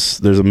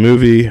there's a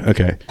movie.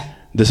 Okay,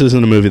 this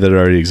isn't a movie that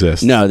already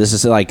exists. No, this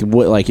is like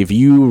if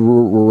you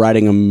were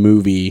writing a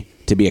movie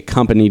to be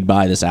accompanied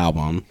by this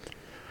album,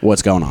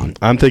 what's going on?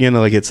 I'm thinking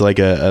like it's like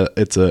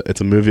it's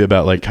a movie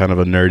about like kind of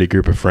a nerdy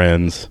group of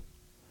friends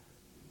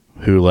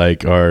who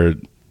like are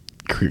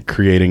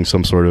creating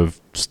some sort of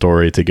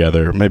story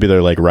together. Maybe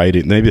they're like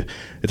writing. Maybe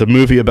it's a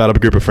movie about a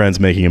group of friends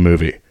making a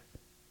movie.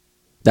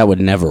 That would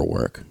never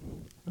work.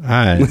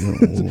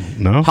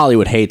 No.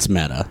 Hollywood hates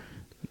meta.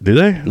 Do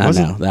they? No,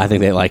 I think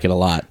they like it a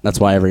lot. That's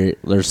why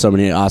there's so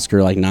many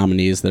Oscar like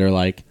nominees that are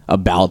like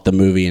about the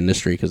movie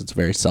industry, because it's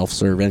very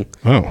self-serving.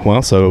 Oh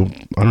well, so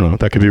I don't know.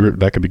 That could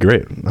be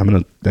great. I'm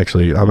gonna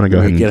go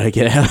ahead and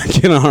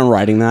get on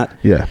writing that.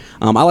 Yeah.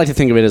 I like to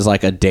think of it as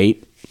like a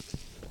date.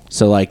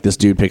 So like this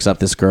dude picks up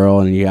this girl,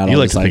 and you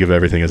like to think of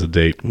everything as a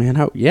date. Man,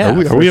 Are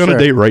we on a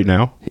date right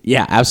now?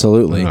 Yeah,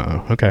 absolutely.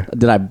 Okay.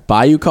 Did I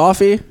buy you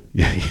coffee?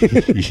 Yeah,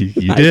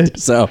 you did.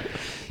 So,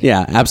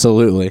 yeah,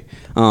 absolutely.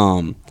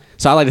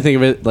 So I like to think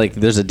of it like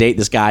there's a date.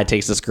 This guy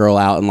takes this girl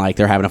out, and like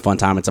they're having a fun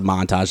time. It's a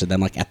montage of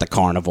them like at the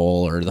carnival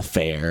or the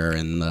fair,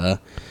 and the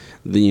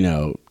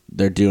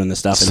they're doing the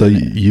stuff. So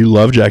you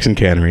love Jackson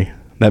Cannery.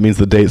 That means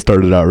the date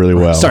started out really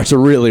well. Starts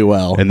really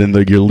well. And then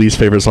your least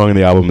favorite song on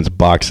the album is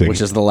Boxing,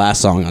 which is the last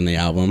song on the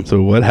album.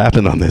 So what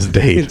happened on this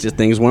date? Just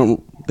things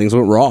went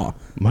raw.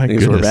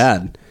 Things were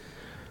bad.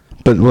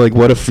 But like,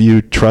 what if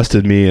you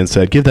trusted me and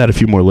said, give that a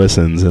few more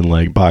listens, and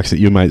like Boxing,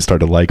 you might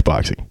start to like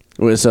Boxing.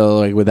 So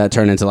like, would that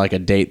turn into like a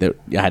date that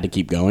I had to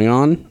keep going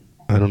on?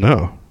 I don't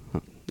know.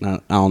 I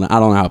don't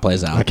know how it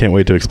plays out. I can't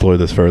wait to explore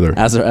this further.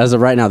 As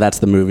of right now, that's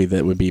the movie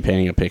that would be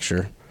painting a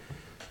picture.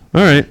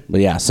 All right.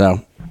 But yeah,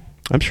 so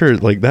I'm sure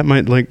like that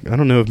might like, I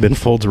don't know if Ben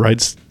Folds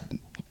writes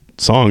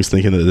songs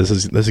thinking that this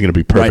is going to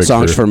be perfect. Write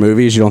songs for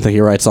movies? You don't think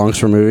he writes songs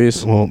for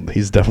movies? Well,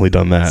 he's definitely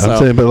done that. So, I'm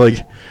saying, but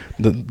like,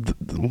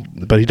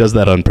 but he does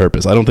that on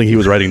purpose. I don't think he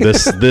was writing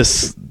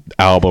this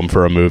album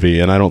for a movie,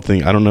 and I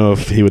don't know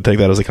if he would take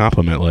that as a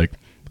compliment. Like,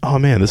 oh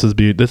man, this would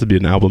be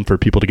an album for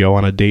people to go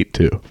on a date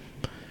to.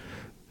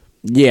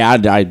 Yeah,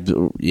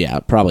 yeah,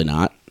 probably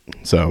not.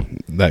 So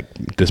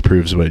that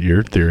disproves what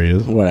your theory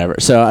is. Whatever.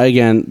 So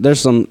again, there's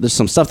some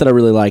stuff that I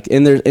really like,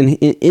 and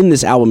in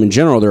this album in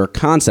general, there are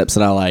concepts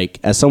that I like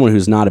as someone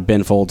who's not a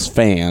Ben Folds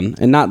fan,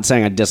 and not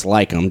saying I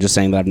dislike him, just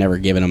saying that I've never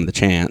given him the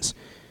chance.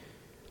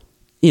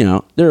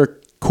 There are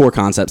core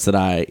concepts that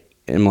I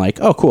am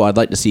like, oh cool, I'd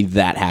like to see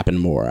that happen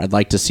more. I'd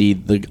like to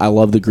see I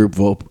love the group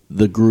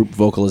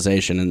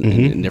vocalization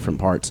in different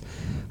parts.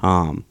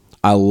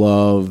 I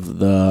love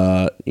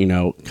the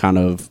kind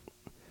of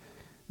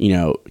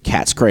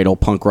Cat's Cradle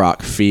punk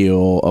rock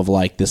feel of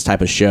like this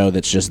type of show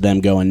that's just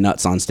them going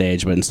nuts on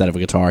stage, but instead of a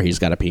guitar, he's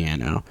got a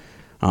piano.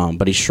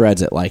 But he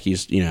shreds it like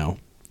he's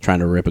trying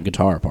to rip a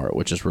guitar apart,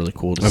 which is really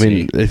cool to see. I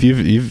mean, if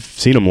you've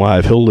seen him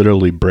live, he'll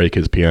literally break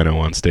his piano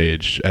on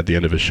stage at the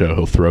end of his show.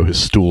 He'll throw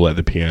his stool at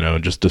the piano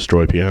and just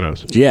destroy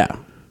pianos. Yeah.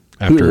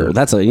 You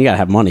gotta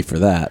have money for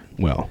that.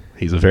 Well,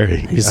 he's a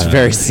very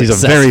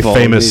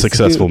famous,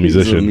 successful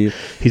musician.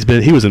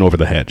 He was in Over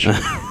the Hedge.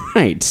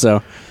 Right.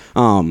 So,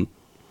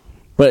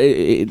 but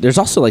there's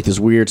also like this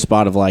weird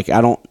spot of like,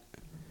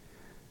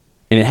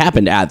 and it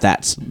happened at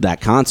that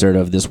concert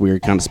of this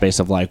weird kind of space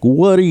of like,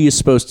 what are you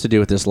supposed to do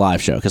with this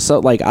live show? Because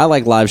I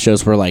like live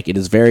shows where like it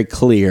is very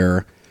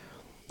clear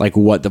like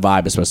what the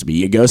vibe is supposed to be.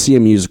 You go see a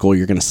musical,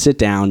 you're going to sit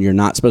down, you're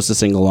not supposed to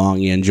sing along,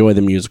 you enjoy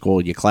the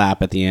musical, you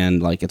clap at the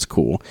end, like it's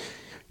cool.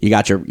 You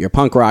got your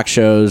punk rock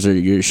shows or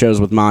your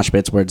shows with mosh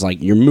pits where it's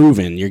like you're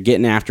moving, you're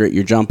getting after it,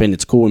 you're jumping,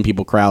 it's cool when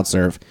people crowd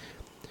surf.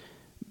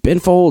 Ben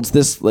Folds,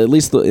 at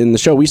least in the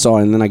show we saw,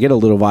 and then I get a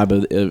little vibe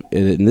of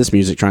in this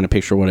music, trying to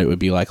picture what it would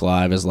be like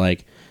live, is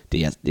like Do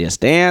you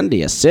stand? Do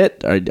you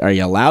sit? Are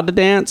you allowed to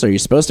dance? Are you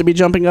supposed to be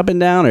jumping up and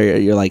down? Or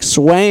you're like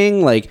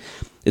swaying? Like,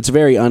 it's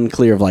very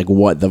unclear of like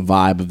what the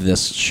vibe of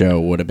this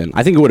show would have been.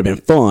 I think it would have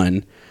been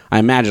fun. I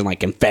imagine like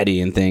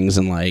confetti and things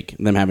and like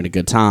them having a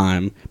good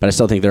time. But I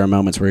still think there are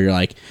moments where you're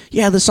like,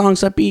 yeah, the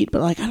song's upbeat,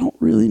 but like I don't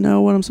really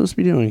know what I'm supposed to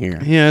be doing here.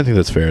 Yeah, I think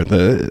that's fair.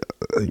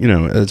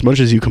 As much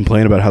as you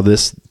complain about how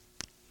this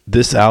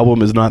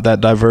album is not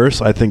that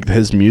diverse, I think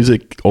his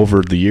music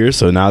over the years,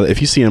 so now if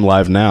you see him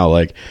live now,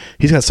 like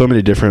he's got so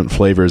many different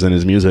flavors in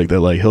his music that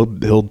like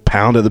he'll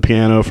pound at the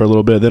piano for a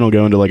little bit, then he'll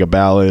go into like a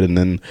ballad, and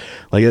then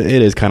like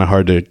it is kind of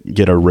hard to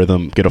get a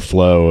rhythm, get a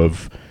flow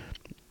of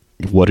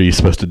what are you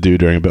supposed to do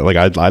during a bit. Like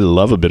I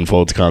love a Ben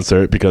Folds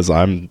concert because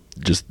I'm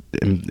just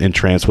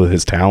entranced with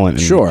his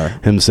talent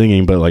and him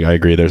singing, but like I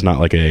agree there's not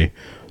like a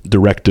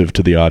directive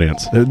to the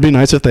audience. It would be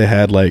nice if they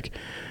had like,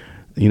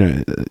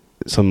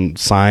 some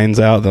signs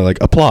out that like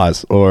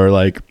applause, or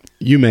like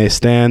you may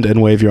stand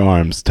and wave your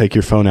arms, take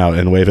your phone out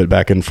and wave it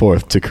back and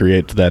forth to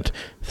create that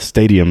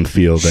stadium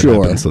feel that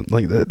happens.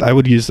 Like that, I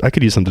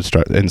could use some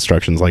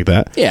instructions like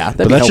that. Yeah,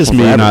 but that's just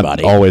me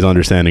not always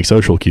understanding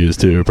social cues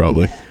too,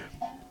 probably.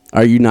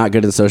 Are you not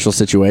good at social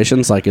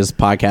situations? Like, is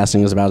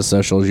podcasting as about as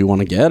social as you want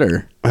to get?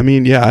 Or I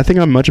mean, yeah, I think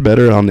I'm much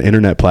better on the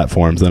internet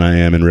platforms than I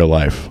am in real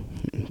life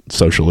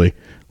socially.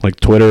 Like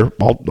Twitter,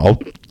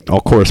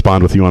 I'll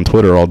correspond with you on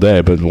Twitter all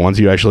day, but once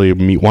we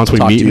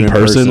meet in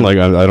person, like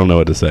I don't know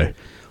what to say.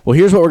 Well,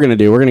 here's what we're gonna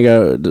do. We're gonna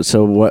go.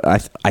 So what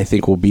I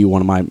think will be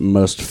one of my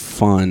most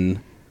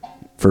fun,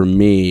 for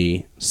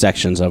me,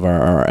 sections of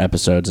our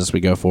episodes as we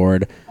go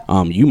forward.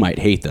 You might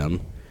hate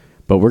them,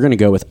 but we're gonna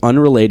go with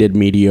unrelated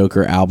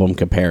mediocre album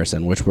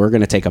comparison, which we're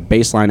gonna take a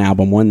baseline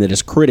album, one that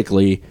is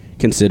critically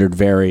considered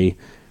very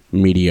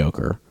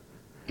mediocre.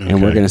 Okay.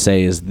 And we're going to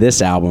say, is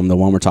this album, the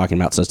one we're talking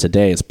about, so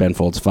today it's Ben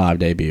Folds' 5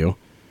 debut,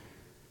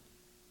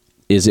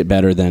 is it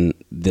better than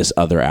this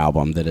other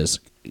album that is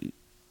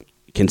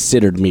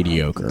considered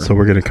mediocre? So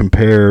we're going to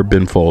compare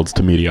Ben Folds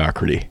to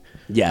mediocrity.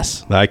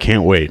 Yes. I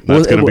can't wait.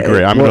 That's going to be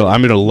great. I'm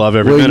going to love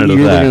every minute of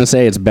that. You're going to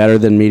say it's better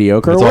than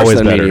mediocre, it's or worse always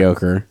than better.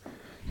 Mediocre?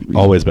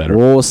 Always better.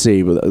 Well, we'll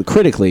see.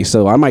 Critically,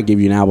 so I might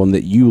give you an album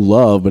that you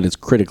love, but it's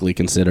critically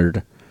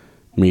considered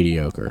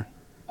mediocre.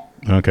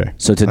 Okay.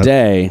 So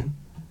today,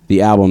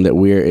 the album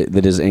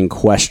that is in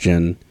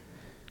question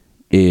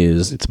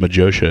is... It's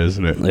Majosha,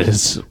 isn't it? It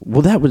is.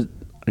 Well, that was...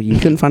 You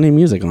couldn't find any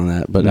music on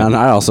that, but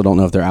I also don't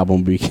know if their album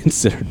would be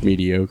considered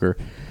mediocre.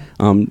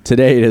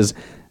 Today it is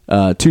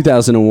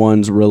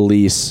 2001's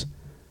release,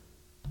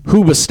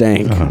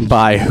 Hoobastank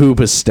by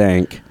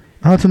Hoobastank.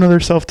 Oh, it's another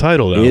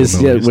self-titled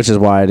album. Which is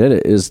why I did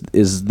it.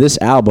 Is this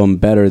album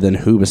better than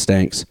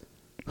Hoobastank's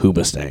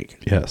Hoobastank?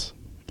 Yes.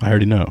 I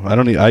already know.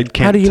 I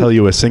can't tell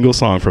you a single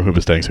song from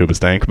Hoobastank's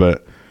Hoobastank,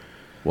 but...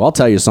 Well, I'll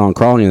tell you a song,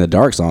 Crawling in the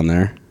Dark's on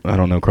there. I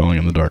don't know Crawling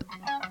in the Dark.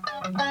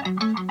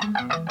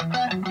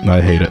 I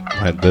hate it.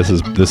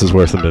 This is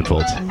worse than Ben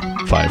Folds.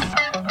 5.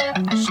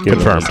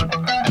 Confirmed.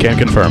 Can't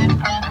confirm.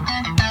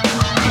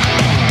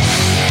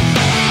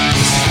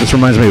 This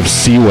reminds me of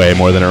Seaway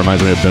more than it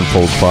reminds me of Ben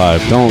Folds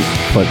 5. Don't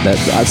put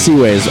that...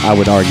 Seaway is, I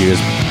would argue, is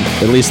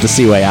at least the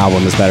Seaway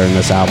album is better than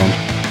this album.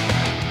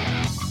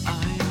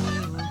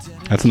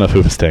 That's enough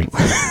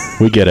Hoobastank.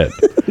 We get it.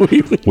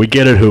 We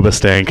get it,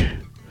 Hoobastank.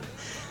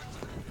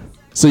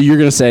 So you're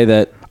going to say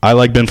that... I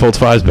like Ben Folds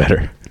 5's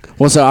better.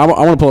 Well, so I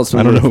want to pull up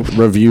some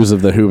reviews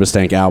of the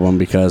Hoobastank album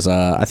because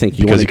I think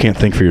you can't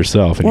think for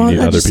yourself and you need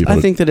other people.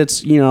 I think that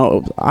it's,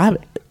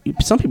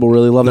 some people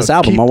really love this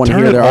album. I want to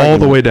hear their all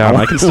argument. The way down.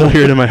 I can still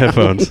hear it in my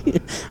headphones.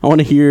 I want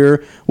to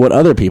hear what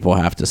other people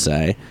have to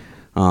say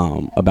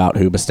about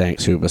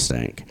Hoobastank's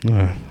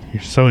Hoobastank.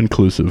 You're so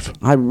inclusive.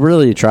 I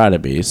really try to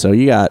be. So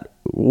you got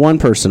one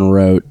person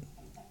wrote,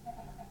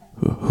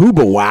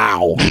 Hooba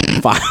wow.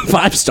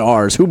 5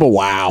 stars. Hooba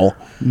wow.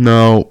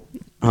 No.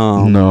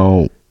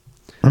 No.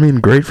 I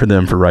mean, great for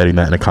them for writing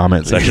that in a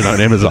comment section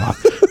on Amazon.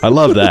 I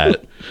love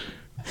that.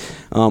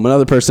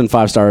 Another person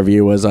 5-star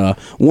review was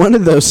one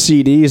of those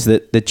CDs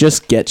that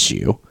just gets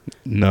you.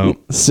 No.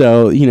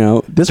 So,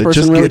 this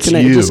person really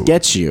connected. It just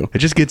gets you. It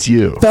just gets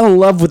you. Fell in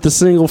love with the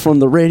single from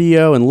the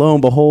radio, and lo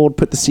and behold,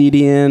 put the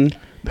CD in.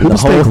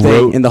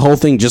 The whole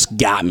thing just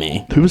got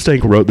me.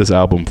 Hoobastank wrote this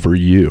album for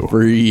you.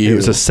 For you. It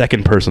was a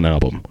second-person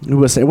album. The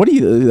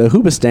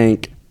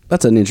Hoobastank,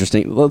 that's an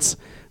interesting...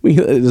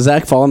 Does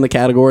that fall in the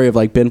category of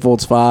like Ben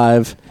Folds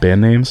 5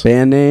 band names?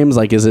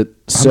 Like, is it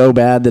so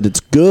bad that it's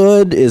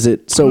good? Is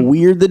it so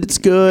weird that it's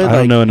good? I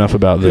don't know enough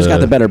about who's got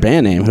the better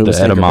band name. The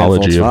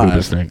etymology of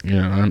Hoobastank.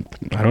 Yeah,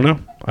 I don't know.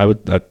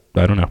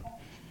 I don't know.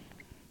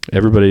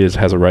 Everybody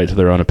has a right to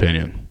their own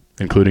opinion,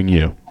 including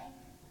you.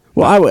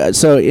 Well,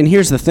 and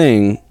here's the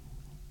thing.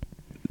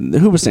 The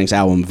Hoobastank's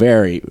album,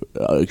 very,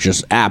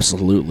 just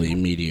absolutely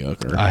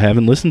mediocre. I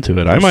haven't listened to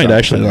it. I might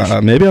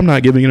actually. Maybe I'm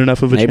not giving it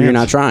enough of a chance. Maybe you're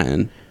not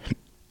trying.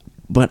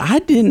 but I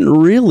didn't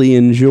really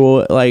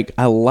enjoy. Like,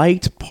 I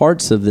liked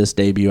parts of this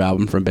debut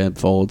album from Ben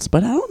Folds,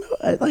 but I don't know.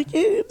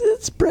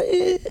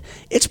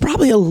 It's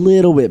probably a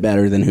little bit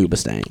better than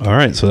Hoobastank. All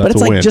right, so But that's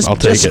it's a like win. just, I'll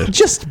take it.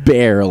 just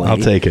barely. I'll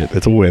take it.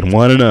 It's a win.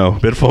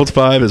 1-0. Ben Folds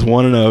 5 is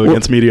 1-0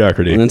 against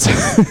mediocrity. And so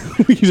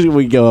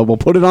we go. We'll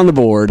put it on the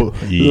board.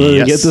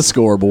 Yes. Get the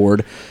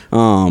scoreboard.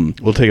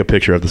 We'll take a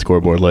picture of the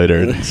scoreboard later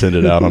and send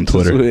it out on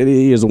Twitter.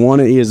 He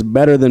is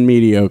better than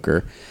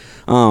mediocre.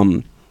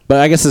 But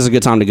I guess this is a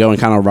good time to go in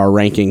kind of our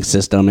ranking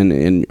system.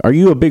 And are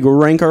you a big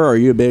ranker? Are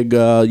you a big,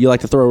 you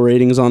like to throw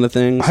ratings onto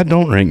things? I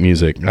don't rank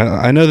music.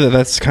 I know that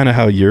that's kind of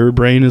how your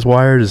brain is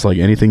wired. It's like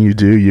anything you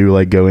do, you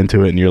like go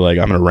into it and you're like,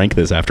 I'm going to rank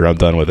this after I'm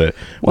done with it.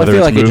 Well, I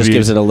feel like it just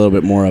gives it a little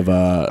bit more of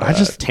a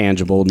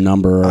tangible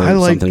number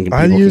or something.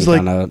 I use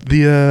like don't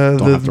the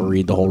have to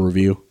read the whole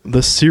review.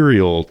 the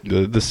serial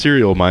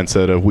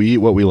mindset of we eat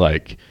what we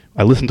like.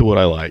 I listen to what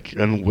I like,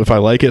 and if I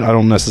like it, I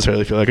don't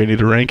necessarily feel like I need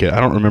to rank it. I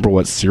don't remember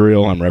what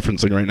cereal I'm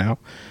referencing right now.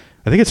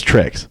 I think it's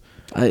Trix.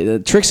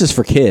 Trix is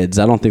for kids.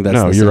 I don't think that's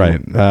No, the you're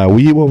same. right.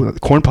 We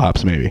eat Corn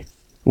Pops maybe.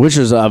 Which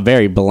is a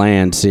very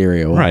bland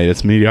cereal. Right,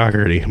 it's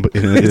mediocrity. But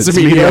It's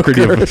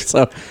mediocre.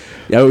 So,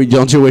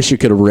 don't you wish you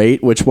could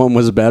rate which one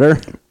was better?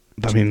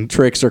 I mean,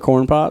 Trix or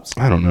Corn Pops?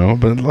 I don't know,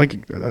 but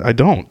like I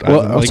don't.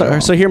 Well,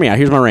 so hear me out.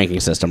 Here's my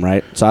ranking system,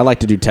 right? So I like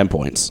to do 10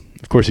 points.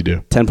 Of course you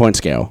do. 10-point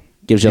scale.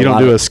 Gives you You a don't lot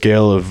do of, a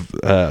scale of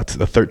a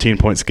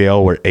 13-point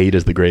scale where 8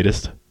 is the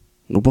greatest.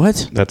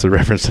 What? That's a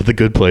reference to The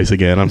Good Place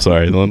again. I'm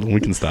sorry.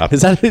 We can stop.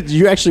 Is that did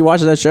you actually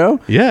watch that show?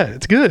 Yeah,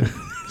 it's good.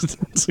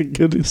 It's a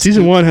good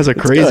Season 1 has a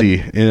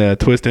crazy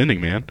twist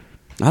ending, man.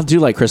 I do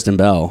like Kristen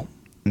Bell.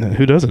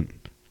 Who doesn't?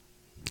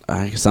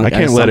 I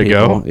Can't Let It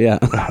Go. Yeah.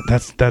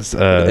 That's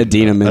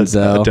Idina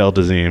Menzel. Adele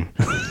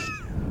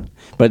Dazeem.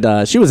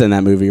 But she was in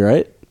that movie,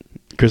 right?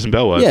 Kristen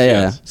Bell was. Yeah, yeah,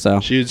 yes. so.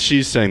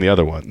 she's saying the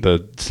other one,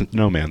 the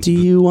snowman. Do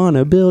you want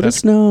to build a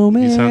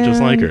snowman? You sound just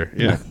like her.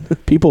 Yeah.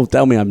 People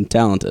tell me I'm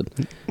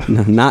talented.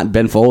 Not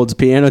Ben Folds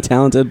piano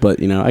talented,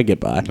 but I get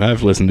by.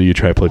 I've listened to you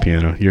try to play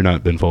piano. You're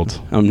not Ben Folds.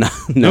 I'm not.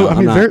 No, I mean,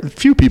 I'm not. very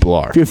few people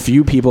are.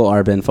 Few people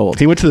are Ben Folds.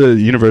 He went to the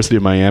University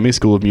of Miami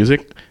School of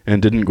Music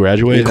and didn't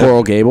graduate. In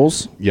Coral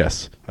Gables.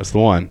 Yes, that's the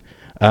one.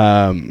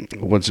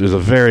 Which is a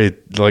very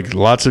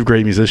lots of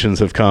great musicians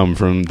have come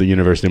from the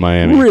University of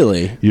Miami.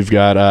 Really? You've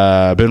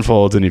got Ben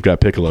Folds and you've got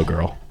Piccolo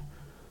Girl.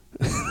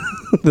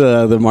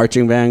 the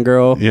marching band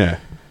girl. Yeah.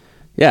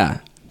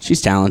 Yeah,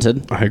 she's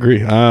talented. I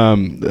agree.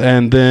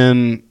 And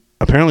then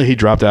apparently he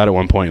dropped out at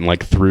one point and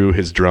threw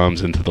his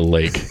drums into the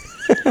lake.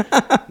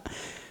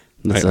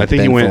 That's I a think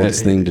Ben he went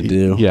Folds thing to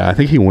do. Yeah, I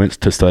think he went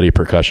to study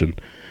percussion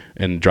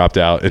and dropped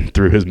out and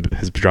threw his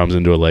drums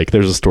into a lake.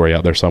 There's a story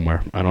out there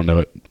somewhere. I don't know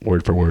it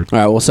word for word. All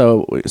right. Well,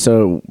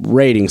 so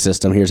rating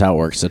system. Here's how it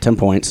works. So 10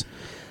 points,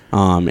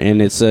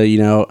 and it's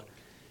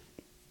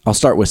I'll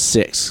start with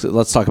 6.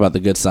 Let's talk about the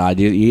good side.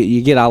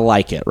 You get I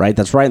like it, right?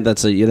 That's right.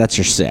 That's your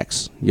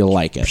 6. You'll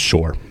like it.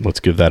 Sure. Let's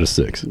give that a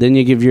 6. Then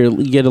you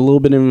get a little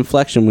bit of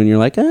inflection when you're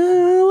like,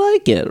 I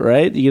like it,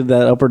 right? You give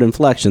that upward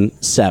inflection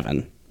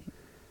 7.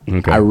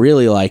 Okay. I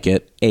really like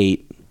it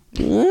 8.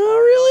 I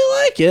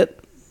really like it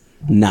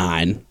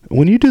 9.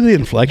 When you do the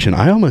inflection,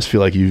 I almost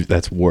feel like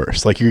that's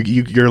worse. Like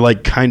you're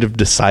kind of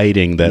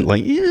deciding that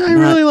I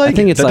really like I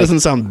think it. It's that like,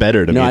 doesn't sound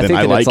better to me I than think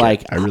I like it's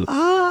like, it. I really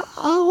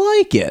I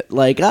like it.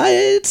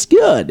 It's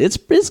good. It's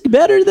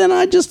better than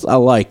I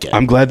like it.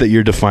 I'm glad that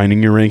you're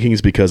defining your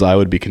rankings because I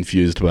would be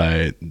confused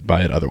by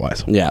it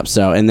otherwise. Yeah.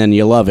 So and then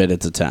you love it.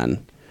 It's a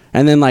 10.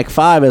 And then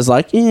 5 is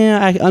I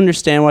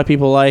understand why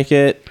people like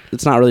it.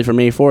 It's not really for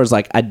me. 4 is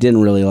I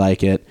didn't really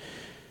like it.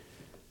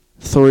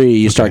 3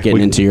 you start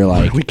getting into your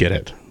We get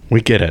it. We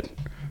get it.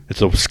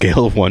 It's a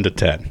scale of 1 to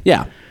 10.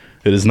 Yeah.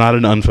 It is not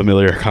an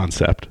unfamiliar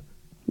concept.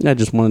 I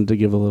just wanted to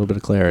give a little bit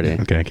of clarity.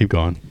 Okay, keep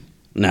going.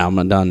 No,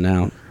 I'm done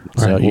now.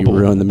 So right, you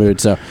ruined the mood.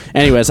 So,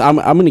 anyways, I'm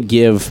going to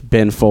give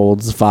Ben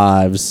Folds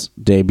 5's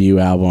debut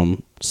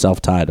album,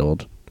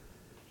 self-titled.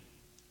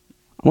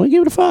 I'm going to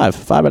give it a 5.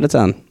 5 out of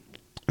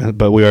 10.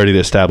 But we already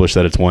established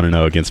that it's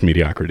 1-0 against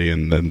mediocrity,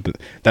 and then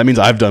that means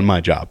I've done my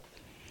job.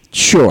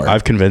 Sure.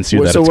 I've convinced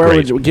you that so it's where great.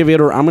 would you give it?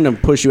 I'm going to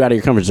push you out of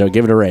your comfort zone.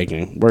 Give it a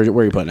ranking. Where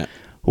are you putting it?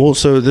 Well,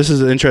 so this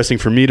is interesting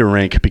for me to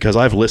rank because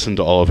I've listened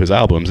to all of his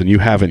albums and you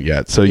haven't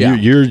yet. So Yeah.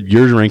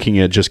 you're ranking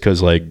it just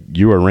because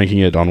you are ranking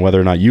it on whether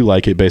or not you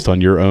like it based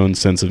on your own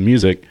sense of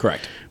music.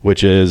 Correct.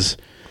 Which is,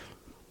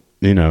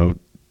 a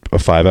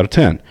 5 out of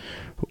 10.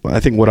 I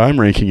think what I'm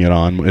ranking it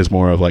on is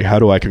more of how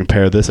do I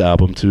compare this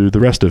album to the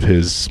rest of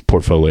his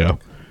portfolio,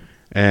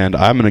 and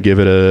I'm going to give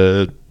it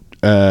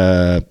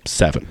a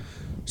 7.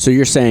 So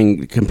you're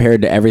saying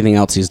compared to everything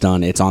else he's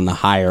done, it's on the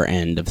higher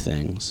end of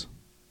things.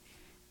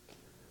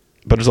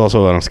 But it's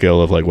also on a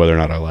scale of whether or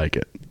not I like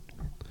it.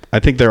 I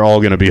think they're all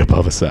going to be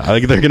above a 7. I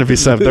think they're going to be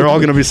 7. They're all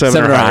going to be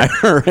 7 or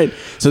higher. Right.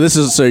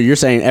 So you're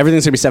saying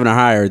everything's going to be 7 or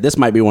higher. This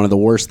might be one of the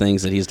worst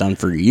things that he's done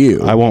for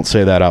you. I won't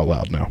say that out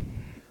loud. No.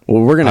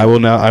 Well, we're gonna.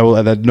 I will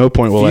at no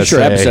point will future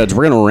I say. episodes.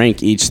 We're gonna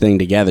rank each thing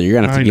together. You're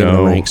gonna have to give it a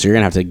know. rank. So you're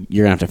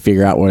gonna have to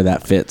figure out where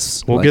that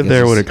fits. We'll get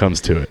there when it comes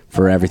to it.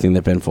 For everything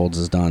that Ben Folds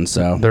has done.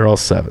 So They're all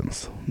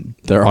 7s.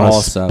 They're On a all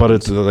s- 7s. But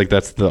it's like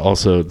that's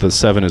the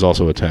 7 is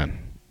also a 10.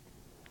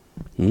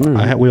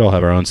 We all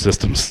have our own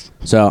systems.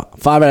 So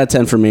 5 out of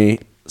 10 for me,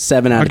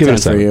 7 out I'll of give 10 it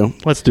a 7. for you.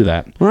 Let's do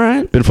that. All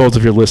right. Ben Folds,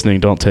 if you're listening,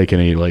 don't take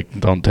any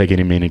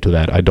meaning to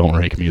that. I don't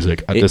rank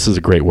music. This is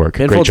a great work.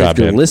 Ben Great Folds, job, if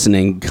you're Ben.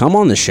 listening, come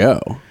on the show.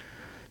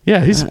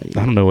 Yeah, I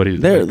don't know what he's.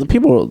 They're the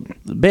people,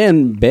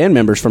 band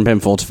members from Ben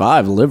Folds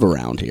 5 live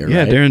around here. Yeah,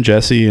 right? Darren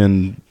Jesse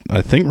and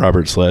I think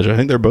Robert Sledge. I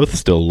think they're both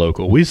still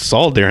local. We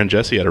saw Darren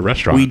Jesse at a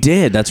restaurant. We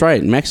did. That's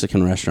right.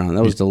 Mexican restaurant.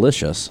 That was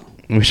delicious.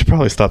 We should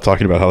probably stop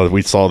talking about how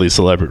we saw these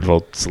celebrities.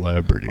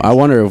 I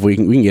wonder if we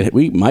can get.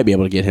 We might be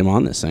able to get him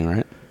on this thing,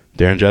 right?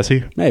 Darren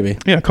Jesse? Maybe.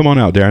 Yeah, come on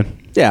out, Darren.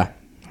 Yeah.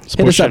 Hit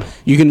Sports us up.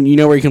 channel. You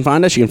know where you can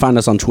find us. You can find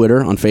us on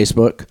Twitter, on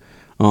Facebook,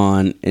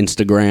 on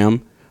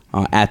Instagram,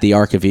 at the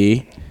Arc of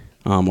E,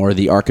 or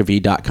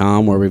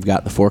thearchofe.com, where we've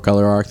got the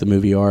 4-color arc, the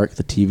movie arc,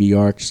 the TV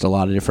arc, just a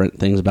lot of different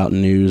things about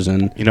news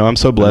and. You know, I'm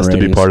so blessed to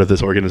be ratings. part of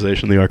this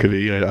organization, the Arc of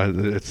E.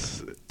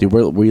 It's Dude,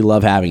 we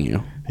love having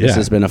you. Yeah. This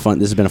has been a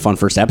fun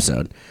first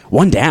episode.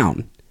 One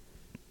down.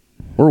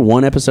 We're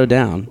 1 episode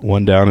down.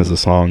 One Down is a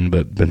song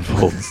that Ben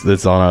Folds.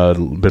 It's on a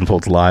Ben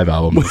Folds live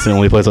album. It's the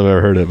only place I've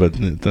ever heard it, but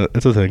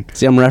it's a thing.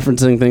 See, I'm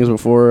referencing things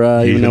before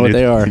you know what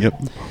they are.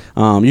 Yep.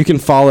 You can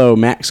follow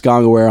Max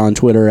Gongaware on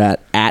Twitter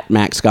at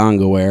Max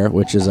Gongaware,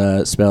 which is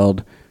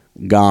spelled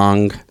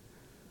gong,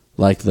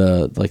 like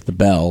the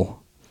bell,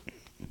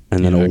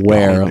 and then Yeah,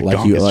 aware, gong. like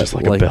Gong you is just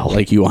like a bell.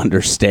 like you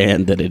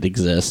understand that it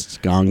exists.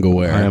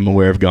 Gongaware. I am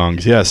aware of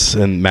gongs. Yes,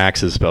 and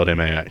Max is spelled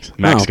M-A-X.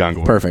 Max Oh,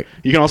 Gongaware. perfect.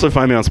 You can also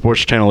find me on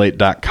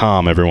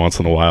sportschannel8.com every once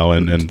in a while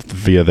and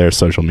via their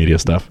social media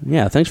stuff.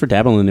 Yeah, thanks for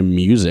dabbling in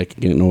music,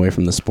 getting away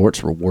from the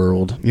sports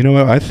world. You know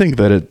what? I think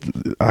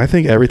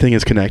everything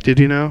is connected,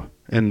 you know?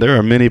 And there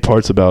are many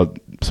parts about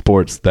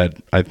sports that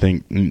I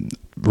think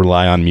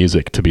rely on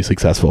music to be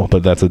successful,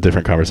 but that's a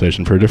different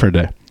conversation for a different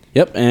day.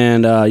 Yep,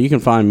 and you can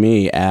find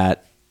me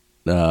at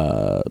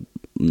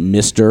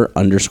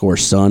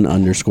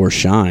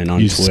Mr_Sun_Shine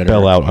on You Twitter.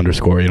 spell out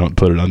underscore, you don't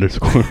put an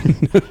underscore.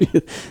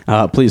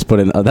 Please put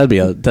in. That'd be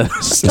a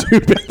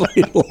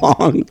stupidly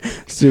long.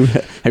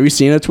 Have you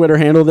seen a Twitter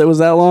handle that was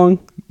that long?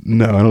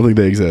 No, I don't think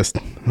they exist.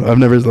 I've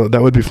never.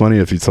 That would be funny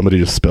if somebody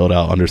just spelled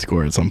out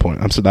underscore at some point.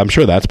 I'm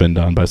sure that's been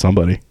done by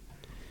somebody.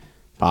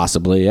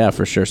 Possibly, yeah,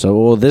 for sure. So,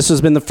 well, this has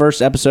been the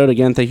first episode.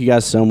 Again, thank you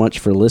guys so much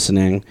for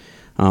listening.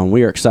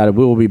 We are excited.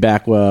 We will be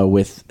back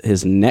with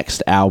his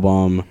next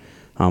album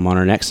on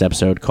our next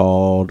episode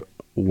called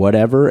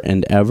Whatever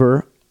and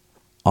Ever.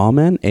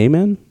 Amen?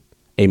 Amen?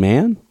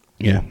 Amen?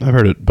 Yeah, I've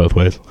heard it both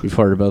ways. We've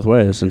heard it both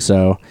ways. And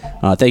so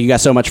thank you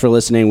guys so much for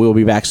listening. We will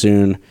be back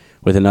soon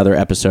with another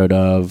episode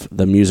of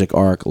the Music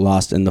Arc,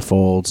 Lost in the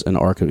Folds, an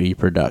Arc of E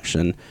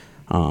production.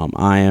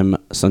 I am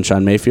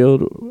Sunshine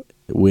Mayfield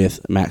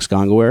with Max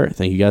Gongaware.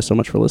 Thank you guys so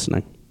much for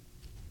listening.